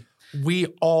 honestly. We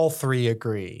all three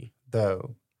agree,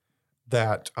 though,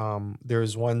 that there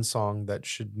is one song that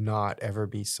should not ever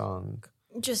be sung.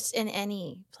 Just in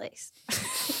any place.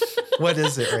 What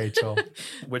is it, Rachel?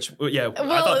 I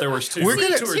thought there was two.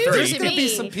 There's three. going to be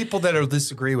some people that'll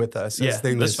disagree with us as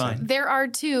they listen. Fine. There are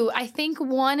two. I think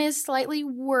one is slightly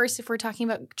worse if we're talking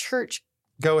about church.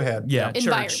 Go ahead. Yeah,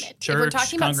 environment. Church, if we're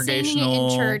talking about singing it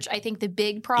in church, I think the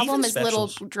big problem is Little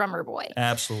Drummer Boy.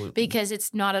 Absolutely. Because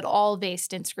it's not at all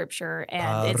based in scripture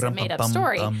and it's a made up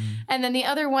story. And then the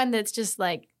other one that's just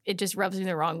like, it just rubs me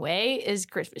the wrong way is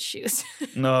Christmas Shoes.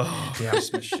 No,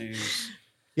 Christmas Shoes.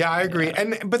 Yeah, I agree.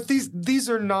 Yeah. But these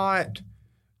are not,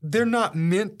 they're not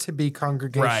meant to be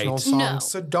congregational songs. No.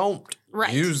 So don't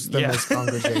use them as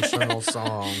congregational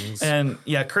songs. And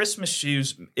Christmas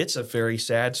Shoes, it's a very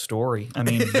sad story. I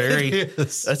mean,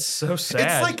 that's so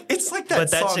sad. It's like that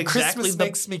song, Christmas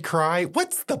Makes Me Cry.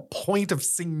 What's the point of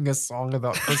singing a song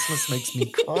about Christmas Makes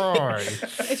Me Cry?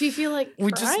 If you feel like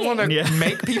we just want to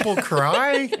make people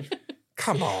cry?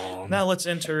 Come on. Now let's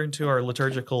enter into our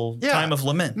liturgical time of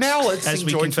lament. Now let's as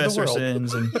we confess our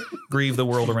sins and grieve the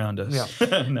world around us.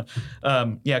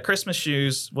 Yeah. Christmas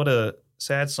Shoes, what a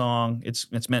sad song.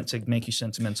 It's meant to make you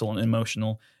sentimental and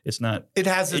emotional. It's not. It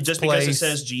has its just place. because it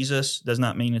says Jesus does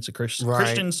not mean it's a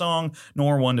Christian song,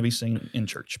 nor one to be sung in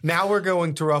church. Now we're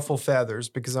going to ruffle feathers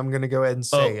because I'm going to go ahead and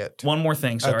say it. One more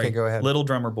thing. Sorry. Okay, go ahead. Little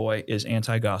Drummer Boy is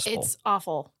anti-gospel. It's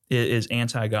awful. It is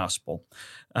anti-gospel.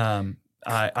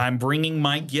 I'm bringing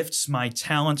my gifts, my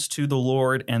talents to the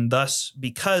Lord, and thus,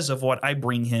 because of what I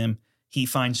bring him, he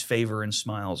finds favor and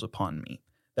smiles upon me.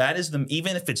 That is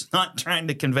even if it's not trying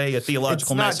to convey a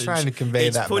theological message. It's not trying to convey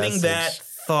that message. It's putting that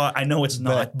thought. I know it's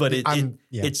not, but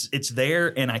it's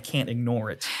there, and I can't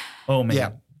ignore it. Oh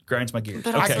man, grinds my gears.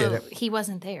 But also, he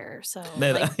wasn't there, so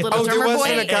like, Little Drummer Boy. There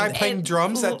wasn't a guy playing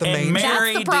drums at the main. And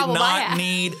Mary did not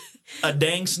need a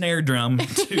dang snare drum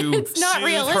to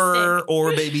soothe her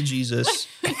or baby Jesus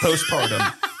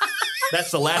postpartum.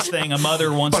 That's the last thing a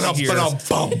mother wants to hear.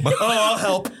 Oh,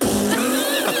 help.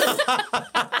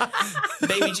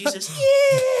 Baby Jesus.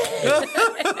 Yeah.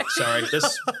 Sorry,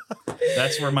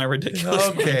 that's where my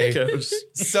ridiculous goes.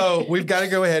 So we've got to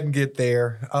go ahead and get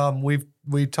there. We've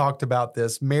we talked about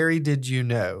this. Mary, Did You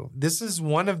Know? This is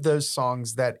one of those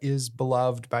songs that is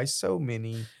beloved by so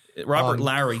many. Robert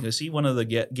Lowry, is he one of the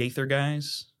Gaither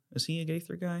guys? Is he a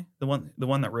Gaither guy? The one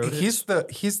that wrote it? He's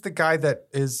the guy that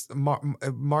is Mark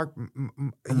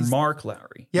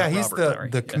Lowry. Yeah, he's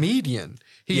the comedian.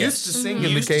 He used to sing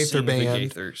in the Gaither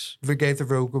band, the Gaither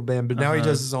vocal band, but now he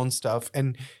does his own stuff,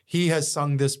 and he has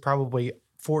sung this probably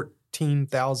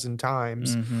 14,000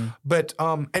 times. But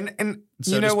and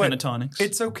so you know what? Pentatonics.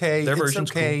 It's okay. Their it's version's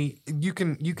okay. Cool. You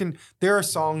can. There are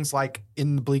songs like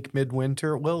In the Bleak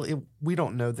Midwinter. Well, we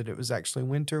don't know that it was actually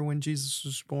winter when Jesus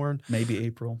was born. Maybe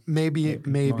April. Maybe.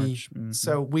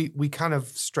 So we kind of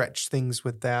stretch things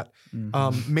with that.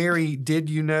 Mary, did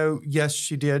you know? Yes,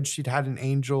 she did. She'd had an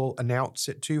angel announce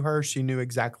it to her. She knew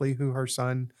exactly who her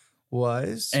son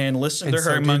was. And listen to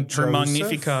her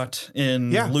Magnificat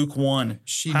in Luke 1.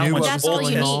 She how knew much what was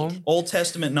going on. Old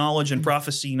Testament knowledge and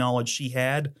prophecy knowledge she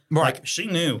had. Right. Like she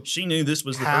knew this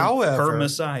was her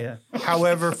Messiah.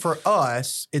 However, for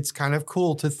us, it's kind of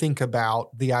cool to think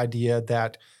about the idea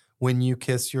that when you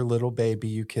kiss your little baby,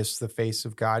 you kiss the face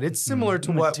of God. It's similar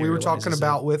to what we were talking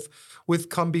about with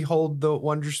Come Behold the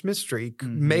Wondrous Mystery,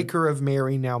 Maker of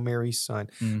Mary, now Mary's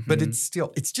son. But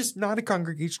it's just not a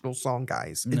congregational song,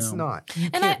 guys. No. It's not.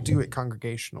 You can't do it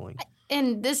congregationally.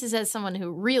 And this is as someone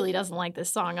who really doesn't like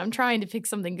this song. I'm trying to pick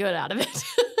something good out of it.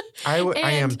 I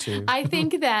am too. I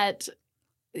think that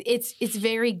it's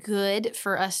very good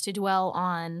for us to dwell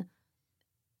on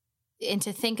and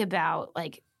to think about,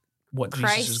 like, what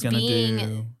Christ Jesus is going to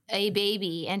do, a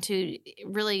baby, and to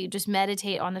really just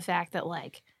meditate on the fact that,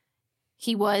 like,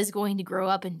 he was going to grow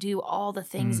up and do all the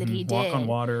things that he did. Walk on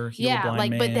water, heal a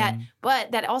blind man.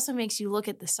 But that also makes you look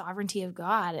at the sovereignty of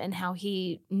God and how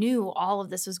he knew all of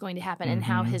this was going to happen and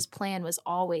how his plan was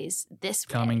always this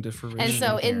way. Coming to fruition. And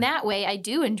so in that way, I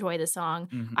do enjoy the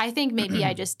song. I think maybe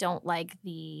I just don't like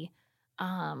the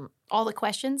all the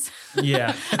questions.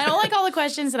 Yeah. I don't like all the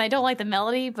questions and I don't like the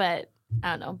melody, but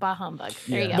I don't know, bah humbug.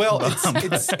 There you go. Well,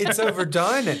 it's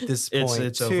overdone at this point.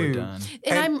 It's too. overdone.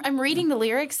 And I'm reading the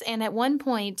lyrics, and at one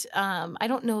point, I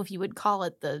don't know if you would call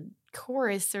it the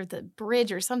chorus or the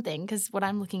bridge or something, because what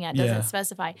I'm looking at doesn't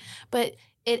specify. But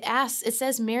it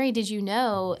says, "Mary, did you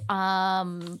know?"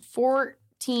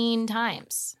 14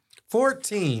 times.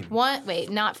 14.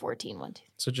 Not 14. 1, 2.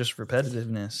 So just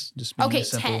repetitiveness. Just being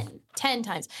simple. 10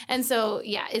 times. And so,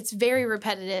 yeah, it's very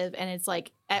repetitive, and it's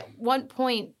like at one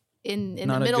point in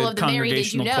the middle of the Mary,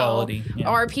 did you know? Quality. Yeah.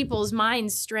 Are people's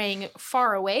minds straying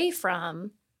far away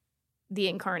from the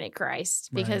incarnate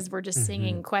Christ because we're just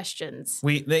singing questions?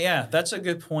 That's a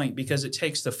good point, because it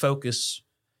takes the focus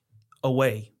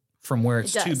away from where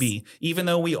it's to be. Even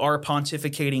though we are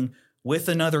pontificating with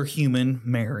another human,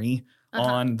 Mary,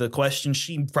 on the question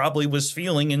she probably was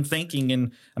feeling and thinking,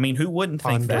 and I mean, who wouldn't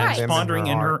think that? Pondering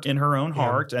in her own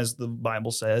heart, as the Bible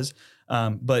says.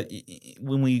 But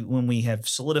when we have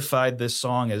solidified this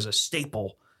song as a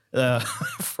staple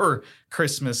for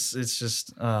Christmas, it's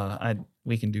just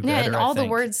we can do better. Yeah, and all the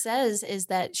word says is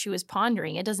that she was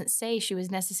pondering. It doesn't say she was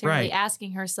necessarily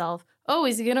asking herself, "Oh,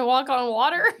 is he going to walk on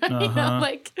water?"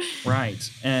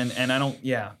 Right. And I don't.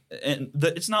 Yeah, and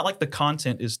it's not like the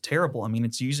content is terrible. I mean,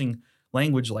 it's using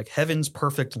language like heaven's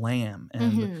perfect lamb,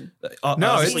 and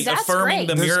obviously affirming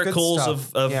the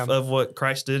miracles of what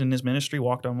Christ did in his ministry,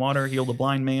 walked on water, healed a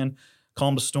blind man,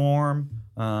 calmed a storm,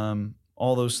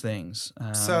 all those things.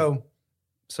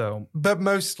 But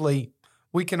mostly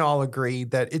we can all agree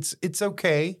that it's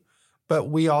okay, but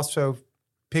we also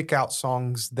pick out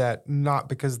songs that not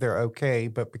because they're okay,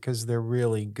 but because they're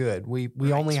really good. We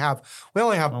only have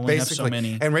basically so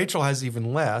many. And Rachel has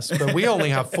even less, but we only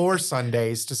have 4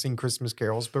 Sundays to sing Christmas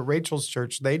carols. But Rachel's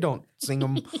church, they don't sing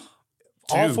them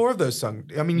all 4 of those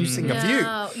songs. I mean, you sing a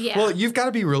few. Yeah. Well, you've got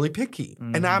to be really picky,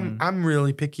 and I'm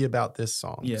really picky about this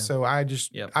song. Yeah. So I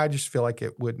just feel like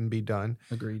it wouldn't be done.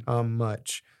 Agreed.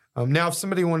 Much. Now, if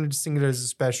somebody wanted to sing it as a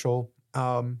special,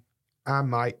 I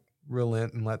might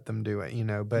relent and let them do it,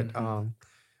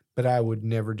 but I would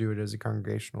never do it as a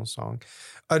congregational song.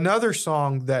 Another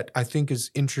song that I think is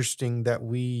interesting that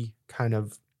we kind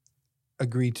of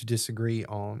agree to disagree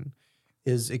on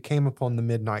is It Came Upon the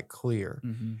Midnight Clear.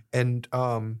 And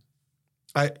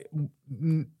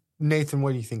Nathan,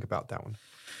 what do you think about that one?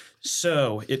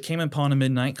 So It Came Upon a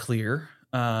Midnight Clear.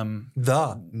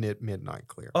 The Midnight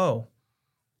Clear. Oh,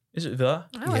 is it the?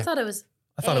 Oh, I thought it was.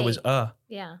 I thought it was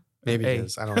Yeah. Maybe it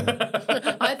is. I don't know.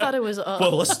 I thought it was.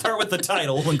 Well, let's start with the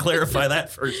title and clarify that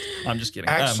first. I'm just kidding.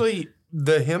 Actually,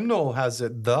 the hymnal has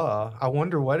it the. I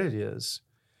wonder what it is.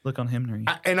 Look on hymnary.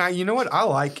 You know what? I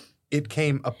like It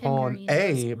Came Upon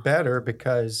a better,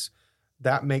 because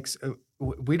that makes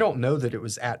we don't know that it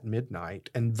was at midnight,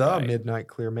 and the Right. midnight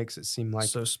clear makes it seem like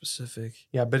So specific.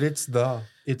 yeah, but it's the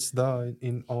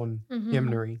in on Mhm.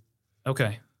 hymnary.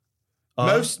 Okay.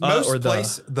 Most or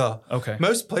places Okay.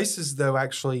 most places though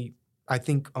actually I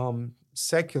think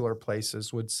secular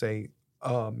places would say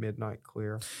midnight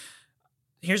clear.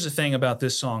 Here's the thing about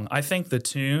this song. I think the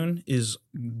tune is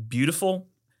beautiful.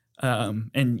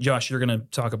 And Josh, you're going to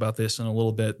talk about this in a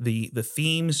little bit. The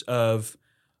themes of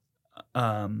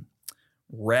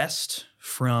rest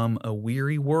from a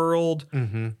weary world,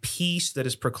 Mm-hmm. peace that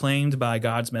is proclaimed by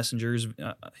God's messengers,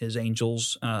 his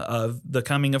angels, of the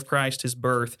coming of Christ, his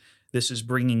birth. This is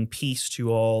bringing peace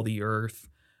to all the earth.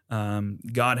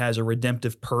 God has a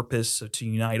redemptive purpose to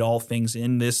unite all things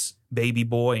in this baby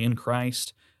boy in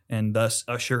Christ, and thus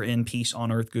usher in peace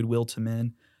on earth, goodwill to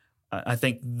men. I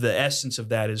think the essence of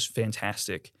that is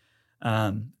fantastic.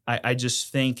 I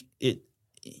just think it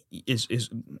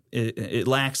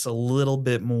lacks a little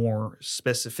bit more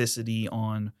specificity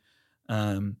on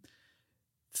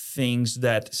things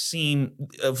that seem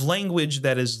of language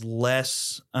that is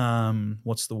less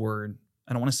what's the word?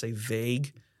 I don't want to say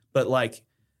vague, but like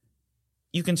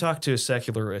you can talk to a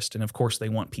secularist and of course they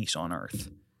want peace on earth.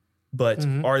 But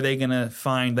Mhm. are they going to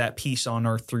find that peace on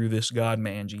earth through this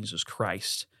God-man, Jesus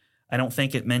Christ? I don't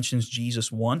think it mentions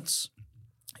Jesus once.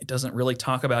 It doesn't really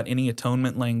talk about any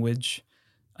atonement language.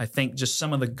 I think just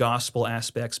some of the gospel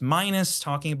aspects, minus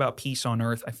talking about peace on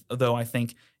earth, though I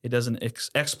think it doesn't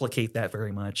explicate that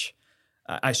very much.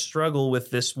 I struggle with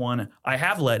this one. I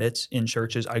have led it in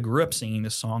churches. I grew up singing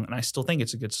this song, and I still think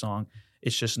it's a good song.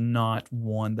 It's just not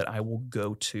one that I will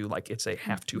go to. Like it's a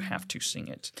have to sing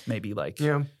it. Maybe like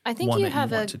Yeah. I think one you that have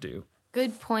you a want to do.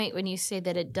 good point when you say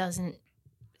that it doesn't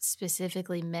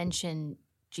specifically mention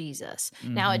Jesus.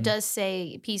 Now it Mhm. does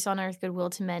say peace on earth, goodwill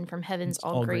to men from heaven's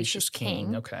all gracious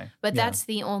King. Okay, But Yeah. that's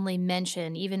the only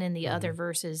mention. Even in the other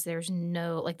verses, there's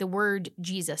no like the word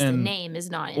Jesus, the And- name is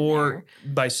not in or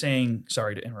there. by saying,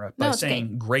 sorry to interrupt, No, by it's okay.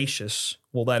 saying gracious,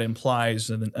 well, that implies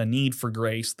a need for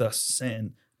grace, thus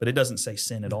sin, but it doesn't say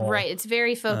sin at all. Right. It's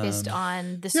very focused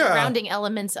on the Yeah. surrounding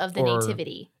elements of the Or-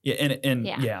 nativity. Yeah, and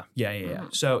Yeah. yeah.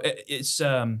 Mhm. So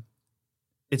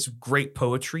it's great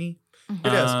poetry.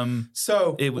 It is.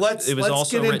 So It was let's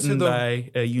also get written into the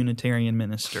by a Unitarian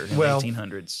minister in the Well,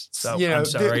 1800s. So you know, I'm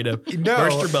sorry to no,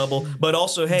 burst your bubble, but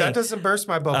also hey, that doesn't burst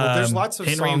my bubble. There's lots of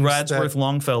Henry songs Wadsworth that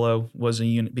Longfellow was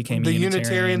became the a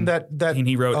Unitarian that and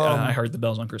he wrote um, I Heard the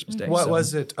Bells on Christmas Day. what so-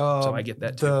 was it? so I get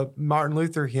that too. The Martin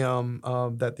Luther hymn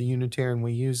that the Unitarian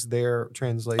we use their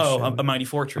translation. Oh, a Mighty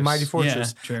Fortress. A Mighty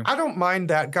Fortress. Yeah, true. I don't mind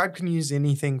that. God can use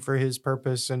anything for His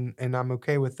purpose, and I'm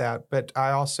okay with that. But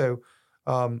I also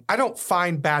I don't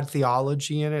find bad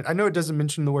theology in it. I know it doesn't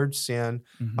mention the word sin.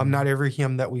 Mhm. Not every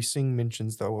hymn that we sing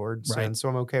mentions the word sin, Right. so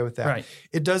I'm okay with that. Right.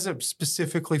 It doesn't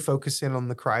specifically focus in on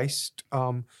the Christ,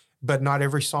 but not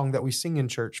every song that we sing in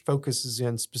church focuses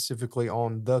in specifically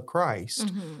on the Christ.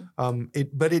 Mhm.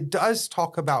 But it does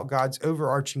talk about God's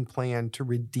overarching plan to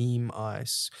redeem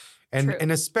us, True.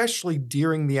 and especially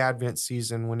during the Advent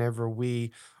season, whenever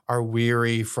we are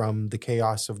weary from the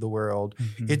chaos of the world.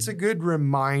 Mhm. It's a good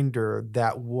reminder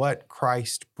that what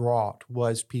Christ brought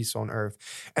was peace on earth.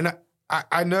 And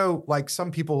I know, like,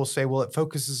 some people will say, well, it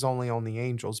focuses only on the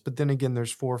angels. But then again,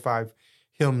 there's 4 or 5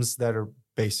 hymns that are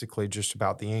basically just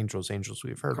about the angels. Angels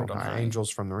we've heard on high. Angels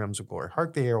from the realms of glory.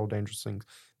 Hark the herald, angels sings.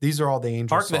 These are all the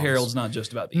angel Hark songs. the Herald's not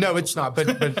just about the No, angels, it's not. though.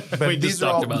 But We just these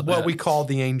are talked all about what that. we call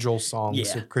the angel songs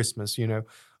Yeah. of Christmas, you know.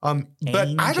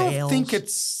 But I don't think it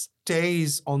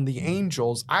stays on the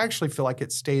angels. I actually feel like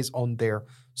it stays on their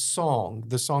song,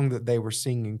 the song that they were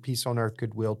singing, "Peace on Earth,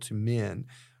 Goodwill to Men."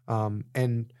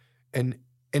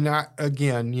 And I,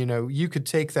 again, you know, you could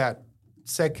take that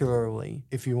secularly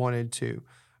if you wanted to,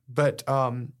 but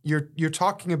you're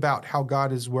talking about how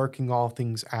God is working all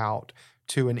things out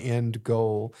to an end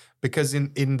goal. Because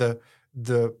in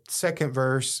the second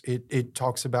verse, it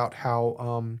talks about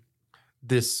how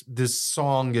this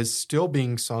song is still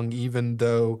being sung, even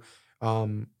though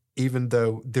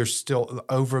there's still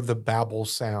over the Babel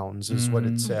sounds, is what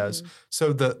it says. Mhm.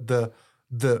 So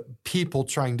the people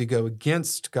trying to go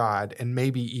against God, and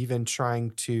maybe even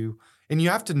trying to, and you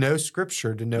have to know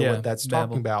Scripture to know what that's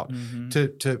talking about.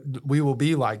 Mhm. To we will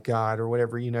be like God or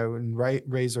whatever, you know, and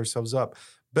raise ourselves up.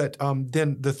 But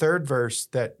then the third verse,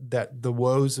 that the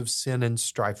woes of sin and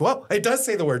strife. Well, it does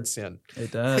say the word sin.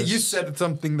 It does. You said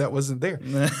something that wasn't there.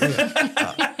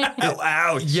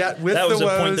 Ouch. Yet with That was the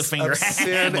a point the woes finger of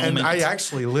sin, and moment. I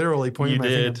actually literally pointed You my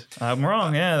did. finger. I'm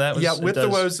wrong. Yeah, that was. Yeah, it with the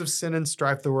does. woes of sin and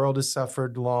strife, the world has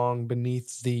suffered long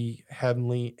beneath the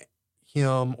heavenly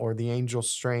hymn or the angel's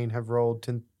strain have rolled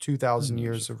 2,000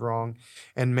 years of wrong,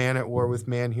 and man at war with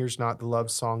man hears not the love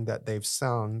song that they've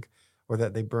sung or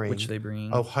that they bring. Which they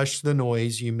bring. Oh, hush the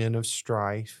noise, you men of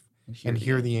strife, and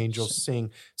hear the angels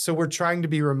sing. So we're trying to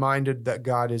be reminded that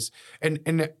God is, and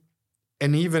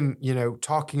even,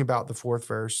 talking about the fourth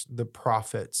verse, the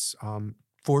prophets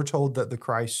foretold that the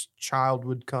Christ child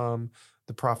would come.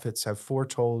 The prophets have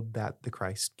foretold that the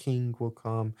Christ King will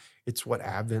come. It's what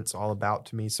Advent's all about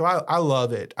to me. So I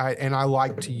love it. I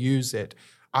like to use it.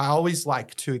 I always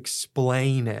like to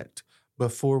explain it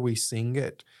before we sing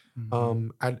it.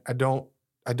 Mm-hmm.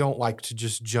 I don't like to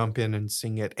just jump in and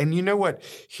sing it. And you know what?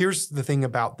 Here's the thing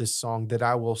about this song that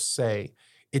I will say.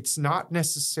 It's not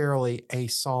necessarily a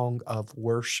song of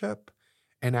worship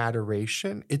and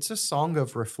adoration. It's a song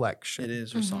of reflection. It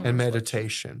is a song and of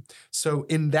meditation. So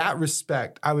in that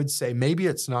respect, I would say maybe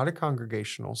it's not a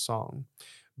congregational song,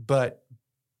 but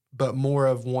more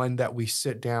of one that we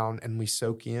sit down and we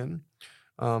soak in,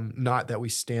 not that we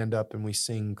stand up and we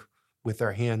sing with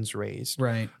our hands raised.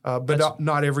 Right. But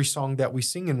not every song that we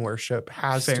sing in worship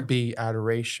has to be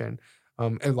adoration.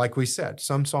 And like we said,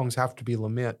 some songs have to be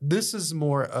lament. This is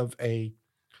more of a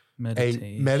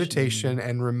meditation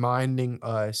and reminding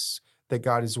us that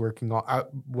God is working all.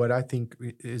 What I think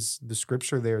is the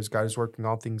scripture there is God is working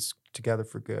all things together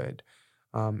for good,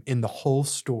 in the whole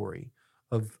story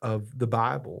of the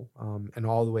Bible, and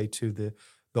all the way to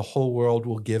the whole world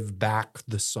will give back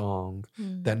the song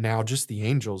that now just the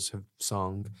angels have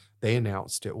sung. They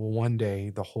announced it. Well, one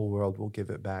day the whole world will give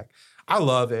it back. I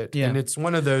love it. Yeah. And it's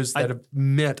one of those that have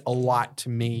meant a lot to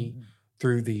me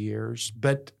through the years.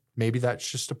 But maybe that's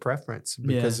just a preference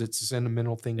because it's a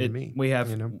sentimental thing to me. We have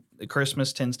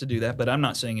Christmas tends to do that, but I'm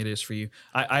not saying it is for you.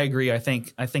 I agree. I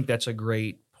think that's a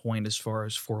great point as far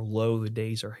as for lo, the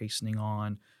days are hastening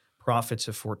on. Prophets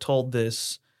have foretold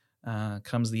this.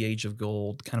 Comes the age of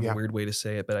gold. Kind of a weird way to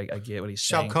say it, but I get what he's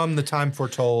saying. Shall come the time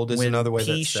foretold is when another way.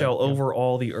 Peace shall over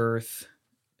all the earth.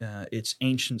 Its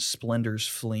ancient splendors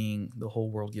fleeing. The whole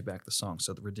world give back the song.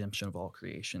 So the redemption of all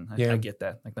creation. I get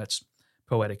that. Like that's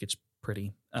poetic. It's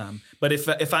pretty. But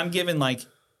if I'm given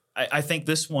I think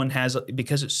this one has,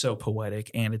 because it's so poetic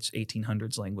and it's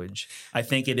 1800s language, I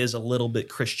think it is a little bit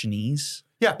Christianese.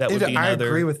 Yeah, that would be another. I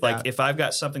agree with that. If I've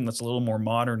got something that's a little more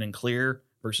modern and clear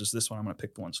versus this one, I'm going to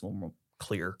pick the one that's a little more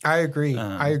clear. I agree.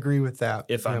 I agree with that.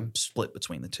 If I'm split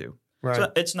between the two. Right.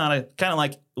 So it's not a, kind of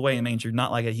like the way in Manger,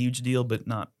 not like a huge deal, but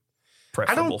not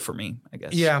preferable for me, I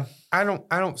guess. Yeah, I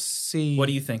don't see. What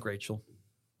do you think, Rachel?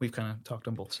 We've kind of talked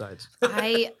on both sides.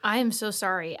 I am so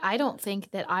sorry. I don't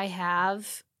think that I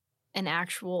have an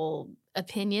actual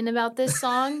opinion about this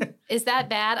song. Is that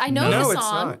bad? I know the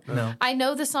song. It's not. No. I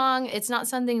know the song. It's not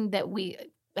something that we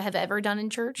have ever done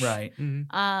in church. Right.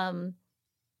 Mm-hmm.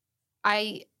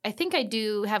 I think I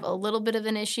do have a little bit of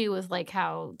an issue with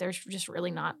how there's just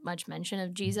really not much mention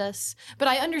of Jesus. But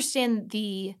I understand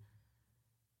the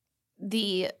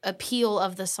appeal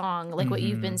of the song, what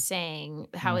you've been saying,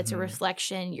 how it's a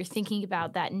reflection. You're thinking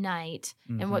about that night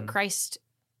and what Christ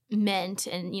meant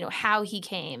and, how he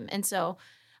came. And so,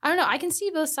 I don't know, I can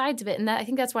see both sides of it. And I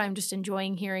think that's why I'm just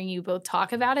enjoying hearing you both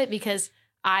talk about it, because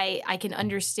I can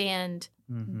understand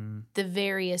the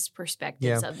various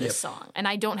perspectives of this song. And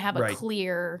I don't have a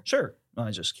clear I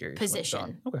was just curious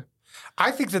position. Okay.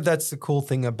 I think that's the cool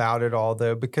thing about it all,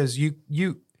 though, because you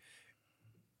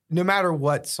no matter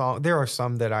what song, there are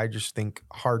some that I just think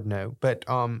hard no, but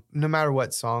no matter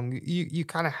what song, you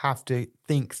kind of have to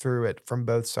think through it from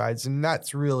both sides. And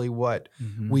that's really what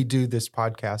we do this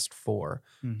podcast for,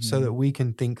 so that we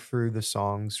can think through the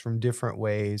songs from different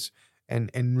ways and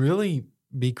really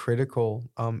be critical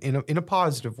in a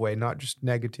positive way, not just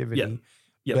negativity,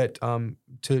 but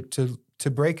to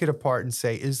break it apart and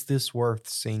say, is this worth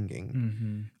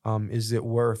singing? Is it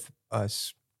worth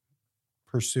us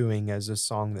pursuing as a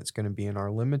song that's going to be in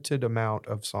our limited amount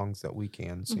of songs that we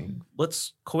can sing?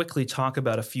 Let's quickly talk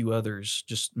about a few others,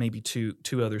 just maybe two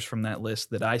others from that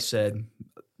list that I said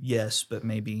yes, but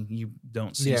maybe you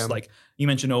don't see. Yeah. Like you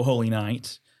mentioned, "Oh Holy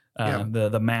Night."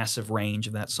 The massive range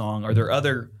of that song. Are there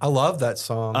other? I love that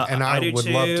song, and I would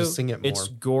love to sing it more. It's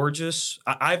gorgeous.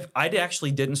 I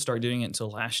actually didn't start doing it until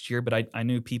last year, but I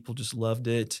knew people just loved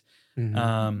it.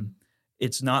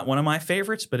 It's not one of my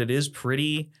favorites, but it is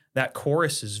pretty. That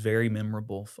chorus is very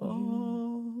memorable.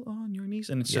 Fall on your knees,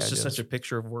 and it's just such a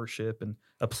picture of worship and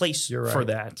a place for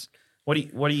that.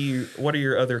 What are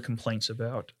your other complaints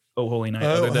about "Oh Holy Night"?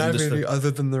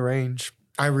 Other than the range.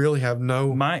 I really have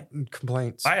no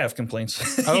complaints. I have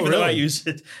complaints. Oh, even really? though I use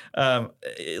it.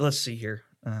 Let's see here.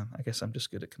 I guess I'm just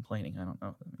good at complaining. I don't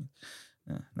know.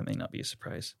 That may not be a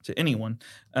surprise to anyone.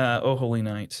 "Oh Holy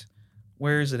Night."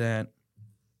 Where is it at?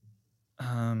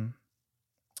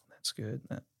 That's good.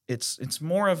 It's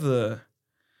more of the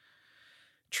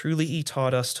truly he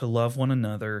taught us to love one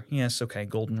another. Yes, okay,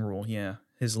 golden rule, yeah.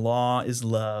 His law is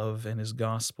love and his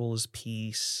gospel is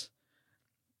peace.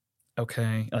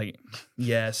 Okay, like,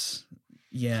 yes,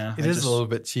 yeah. It is a little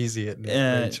bit cheesy, isn't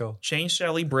it, Rachel? Chains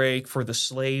shall he break, for the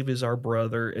slave is our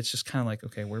brother. It's just kind of like,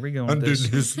 okay, where are we going with And this?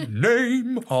 in his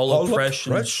name, all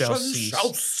oppression shall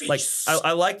cease. Like,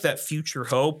 I like that future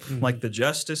hope, like the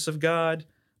justice of God,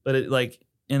 but it, like,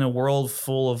 in a world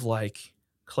full of like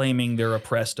claiming they're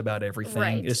oppressed about everything,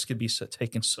 Right. this could be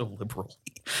taken so liberally.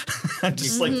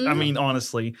 Just like, I mean,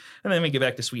 honestly. And then we get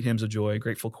back to sweet hymns of joy,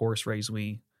 grateful chorus, raise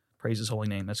we, praise his holy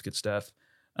name. That's good stuff.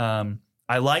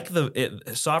 I like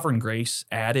Sovereign Grace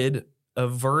added a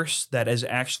verse that is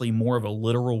actually more of a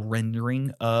literal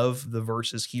rendering of the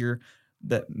verses here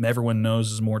that everyone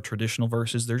knows is more traditional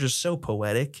verses. They're just so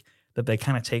poetic that they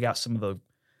kind of take out some of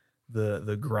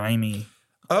the grimy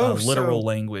literal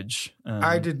language.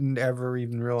 I didn't ever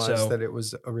even realize that it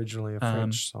was originally a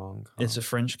French song. It's a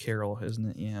French carol, isn't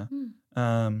it? Yeah.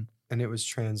 And it was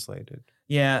translated.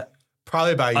 Yeah.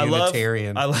 Probably by a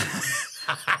Unitarian.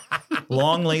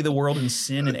 Long lay the world in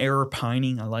sin and error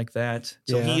pining. I like that.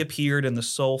 Till he appeared and the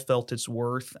soul felt its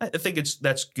worth. I think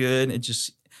that's good. It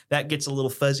just, that gets a little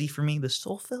fuzzy for me. The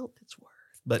soul felt its worth.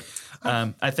 But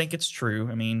I think it's true.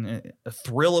 I mean, a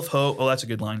thrill of hope. Oh, that's a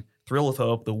good line. Thrill of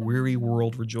hope. The weary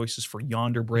world rejoices, for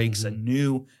yonder breaks a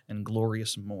new and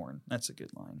glorious morn. That's a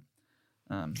good line.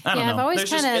 I don't know. I've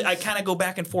always I kind of go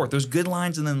back and forth. There's good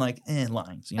lines and then like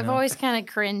lines. I've always kind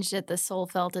of cringed at the soul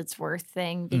felt its worth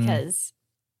thing because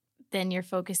then you're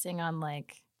focusing on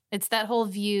like, it's that whole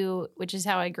view, which is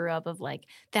how I grew up, of like,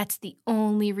 that's the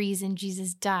only reason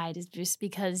Jesus died is just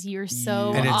because you're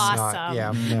so and it's awesome.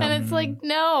 Not, And it's like,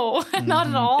 no, not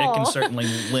at all. It can certainly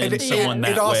lend someone that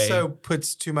way. It also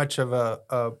puts too much of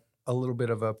a little bit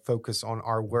of a focus on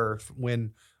our worth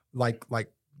when like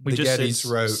we the Gettys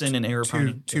wrote sin and error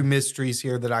two mysteries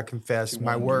here that I confess,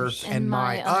 my worth and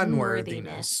my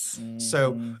unworthiness.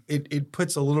 So it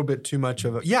puts a little bit too much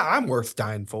of a, I'm worth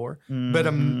dying for, but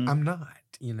I'm not,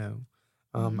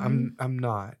 I'm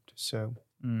not. So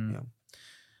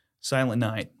Silent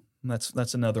Night.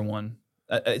 That's another one.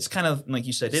 It's kind of like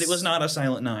you said, it was not a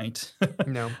silent night.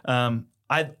 No.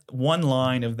 One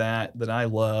line of that I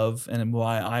love and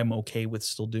why I'm okay with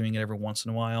still doing it every once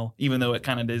in a while, even though it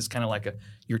kind of is kind of like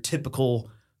your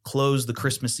typical close the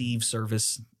Christmas Eve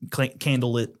service,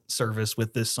 candlelit service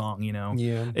with this song,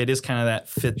 Yeah. It is kind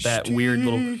of that weird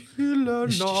little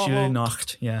Stille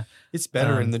Nacht. Yeah. It's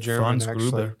better in the German, Franz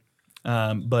actually. Gruber.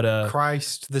 But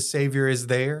Christ the Savior is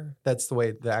there. That's the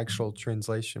way the actual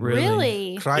translation.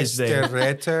 Really? Christ der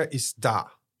Retter ist da.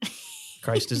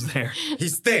 Christ is there.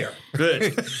 He's there.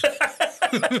 Good.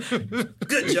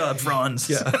 Good job, Franz.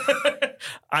 Yeah.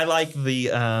 I like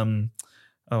the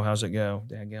how's it go?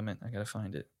 Dadgummit. I gotta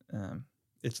find it.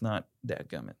 It's not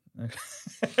Dadgummit.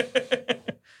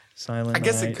 Silent I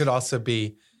guess Night. it could also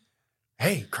be,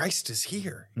 hey, Christ is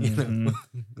here.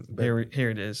 Here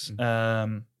it is.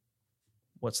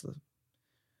 What's the?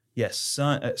 Yes,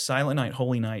 Silent Night,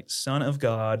 Holy Night, Son of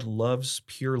God, love's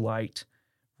pure light,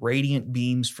 radiant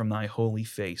beams from thy holy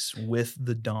face, with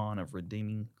the dawn of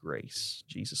redeeming grace.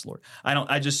 Jesus, Lord.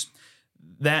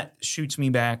 That shoots me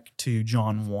back to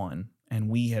John 1, and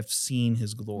we have seen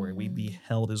his glory. We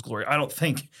beheld his glory. I don't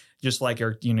think just like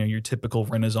your typical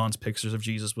Renaissance pictures of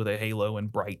Jesus with a halo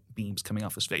and bright beams coming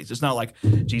off his face. It's not like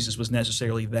Jesus was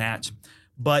necessarily that.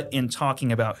 But in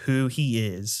talking about who he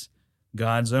is,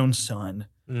 God's own son,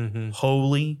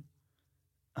 holy,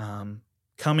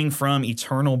 coming from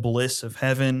eternal bliss of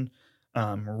heaven,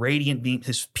 radiant beam,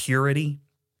 his purity,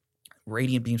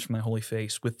 radiant beams from my holy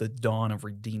face, with the dawn of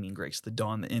redeeming grace, the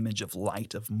dawn, the image of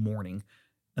light of morning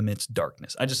amidst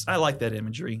darkness. I like that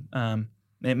imagery.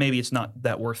 Maybe it's not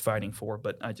that worth fighting for,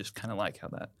 but I just kind of like how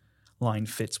that line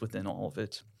fits within all of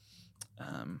it.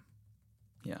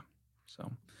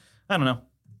 So I don't know.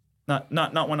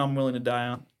 Not one I'm willing to die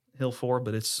on hill for,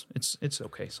 but it's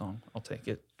okay song. I'll take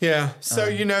it. Yeah. So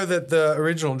you know that the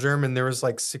original German, there was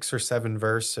like 6 or 7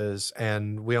 verses,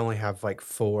 and we only have like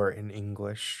 4 in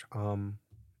English.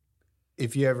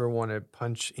 If you ever want to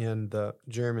punch in the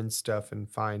German stuff and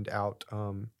find out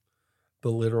the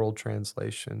literal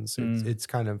translations, it's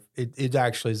kind of it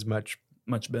actually is much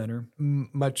better,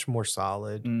 much more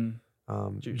solid.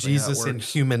 Jesus in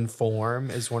human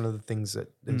form is one of the things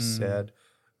that is said.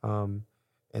 And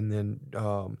then,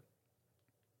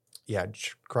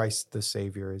 Christ the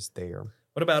Savior is there.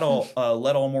 What about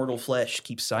let all mortal flesh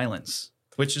keep silence,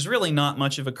 which is really not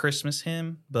much of a Christmas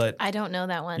hymn, but I don't know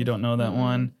that one. You don't know that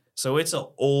one? So it's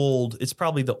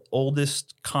probably the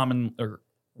oldest common or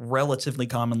relatively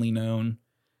commonly known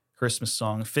Christmas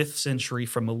song, 5th century,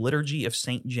 from the Liturgy of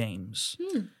St. James.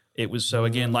 It was, so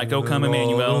again, like O Come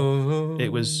Emmanuel, it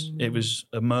was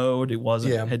a mode. It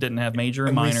wasn't, It didn't have major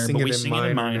and minor, but we sing it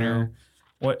in minor.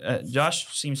 What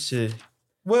Josh seems to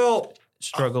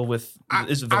struggle with,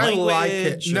 is it the language? I like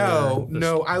it.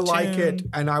 No, I like it,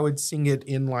 and I would sing it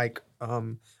in like,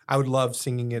 I would love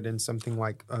singing it in something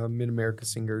like Mid-America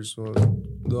Singers, or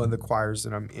the choirs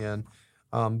that I'm in.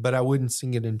 But I wouldn't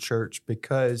sing it in church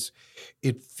because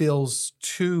it feels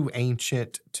too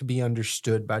ancient to be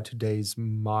understood by today's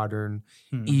modern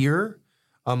ear.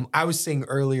 I was saying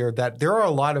earlier that there are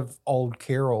a lot of old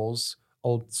carols,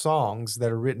 old songs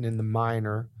that are written in the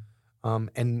minor.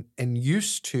 And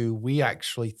used to, we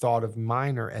actually thought of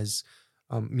minor as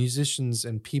musicians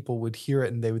and people would hear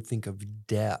it and they would think of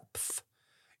depth.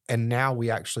 And now we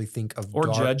actually think of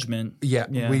judgment. Yeah,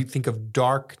 we think of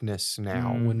darkness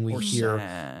now when we hear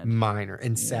minor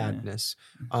and sadness.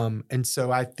 And so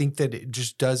I think that it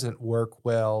just doesn't work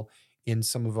well in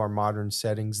some of our modern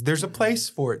settings. There's a place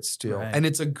for it still, and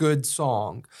it's a good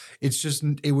song. It's just,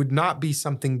 it would not be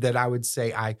something that I would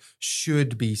say I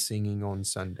should be singing on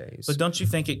Sundays. But don't you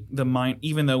think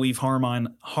even though we've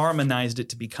harmonized it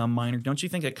to become minor, don't you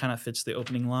think it kind of fits the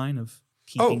opening line of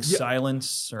keeping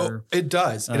silence? Or it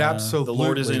does. It absolutely the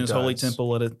Lord is in his does. holy temple.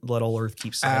 Let all earth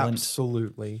keep silent.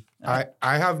 Absolutely. I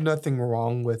have nothing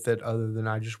wrong with it other than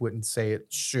I just wouldn't say it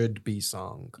should be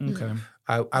sung. Okay.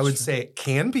 I would say it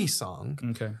can be sung.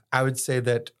 Okay. I would say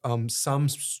that some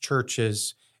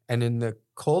churches and in the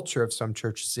culture of some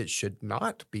churches, it should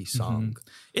not be sung.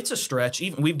 It's a stretch.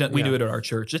 Even we do it at our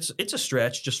church. It's a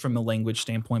stretch just from the language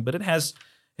standpoint, but it has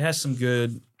some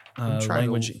good I'm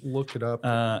trying language. to look it up.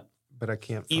 But I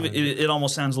can't find even it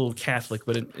almost sounds a little Catholic,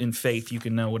 but in faith you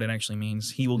can know what it actually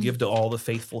means. He will give to all the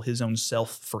faithful his own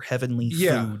self for heavenly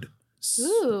food.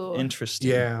 Ooh. Interesting.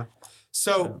 Yeah.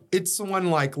 So it's the one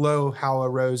like "Lo, how a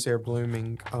rose ere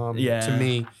blooming." To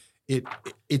me,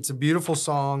 it's a beautiful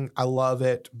song. I love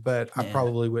it, but I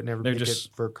probably would never pick it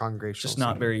for congregational. Just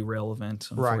not very relevant,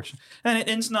 unfortunately. Right.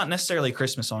 And it's not necessarily a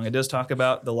Christmas song. It does talk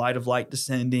about the light of light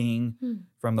descending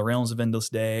from the realms of endless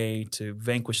day to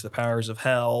vanquish the powers of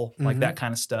hell, like that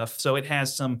kind of stuff. So it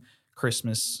has some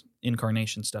Christmas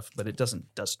incarnation stuff, but it doesn't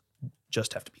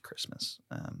just have to be Christmas.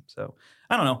 So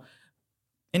I don't know.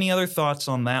 Any other thoughts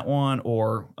on that one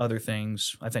or other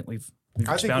things? I think we've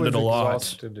expounded a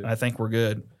lot. I think we're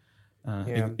good.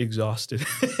 Exhausted.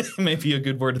 Maybe a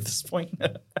good word at this point.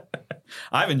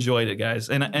 I've enjoyed it, guys.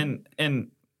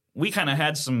 And we kind of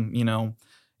had some,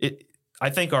 I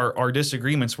think our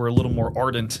disagreements were a little more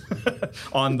ardent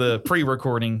on the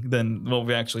pre-recording than what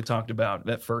we actually talked about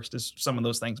at first, is some of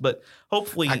those things. But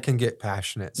hopefully I can get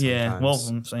passionate sometimes. Yeah, well,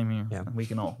 same here. Yeah. We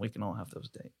can all have those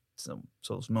days. So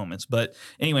those moments. But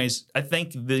anyways, I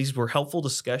think these were helpful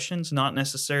discussions, not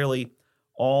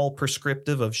all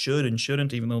prescriptive of should and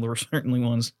shouldn't, even though there were certainly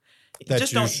ones.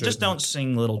 Just don't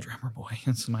sing Little Drummer Boy.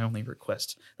 That's my only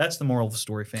request. That's the moral of the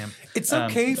story, fam. It's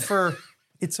okay for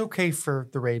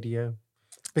the radio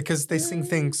because they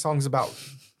sing songs about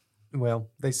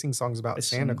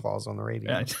Santa Claus on the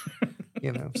radio.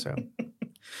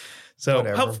 So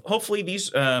hopefully these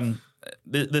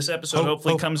this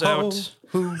episode comes out.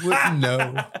 Who wouldn't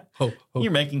know?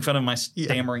 You're making fun of my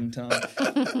stammering tongue.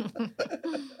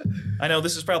 I know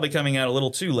this is probably coming out a little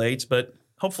too late, but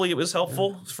hopefully it was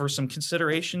helpful for some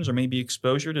considerations or maybe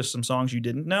exposure to some songs you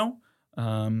didn't know,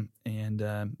 and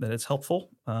that it's helpful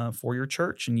for your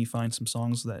church and you find some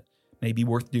songs that may be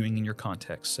worth doing in your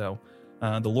context. So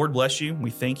the Lord bless you. We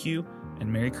thank you,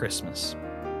 and Merry Christmas.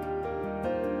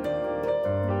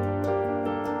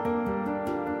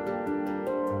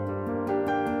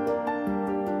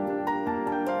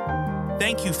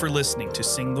 Thank you for listening to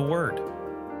Sing the Word.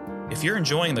 If you're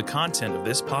enjoying the content of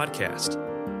this podcast,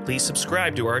 please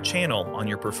subscribe to our channel on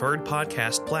your preferred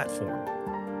podcast platform.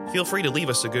 Feel free to leave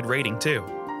us a good rating too.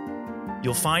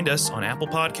 You'll find us on Apple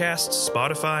Podcasts,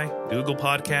 Spotify, Google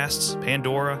Podcasts,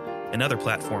 Pandora, and other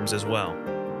platforms as well.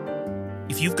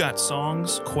 If you've got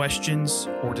songs, questions,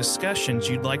 or discussions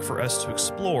you'd like for us to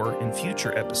explore in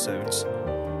future episodes,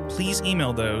 please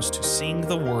email those to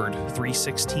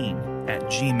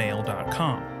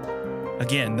singtheword316@gmail.com.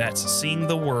 Again, that's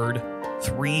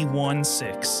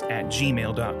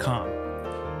singtheword316@gmail.com.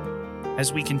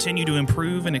 As we continue to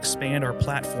improve and expand our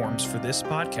platforms for this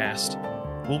podcast,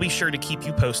 we'll be sure to keep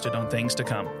you posted on things to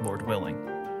come, Lord willing.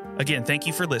 Again, thank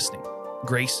you for listening.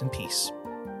 Grace and peace.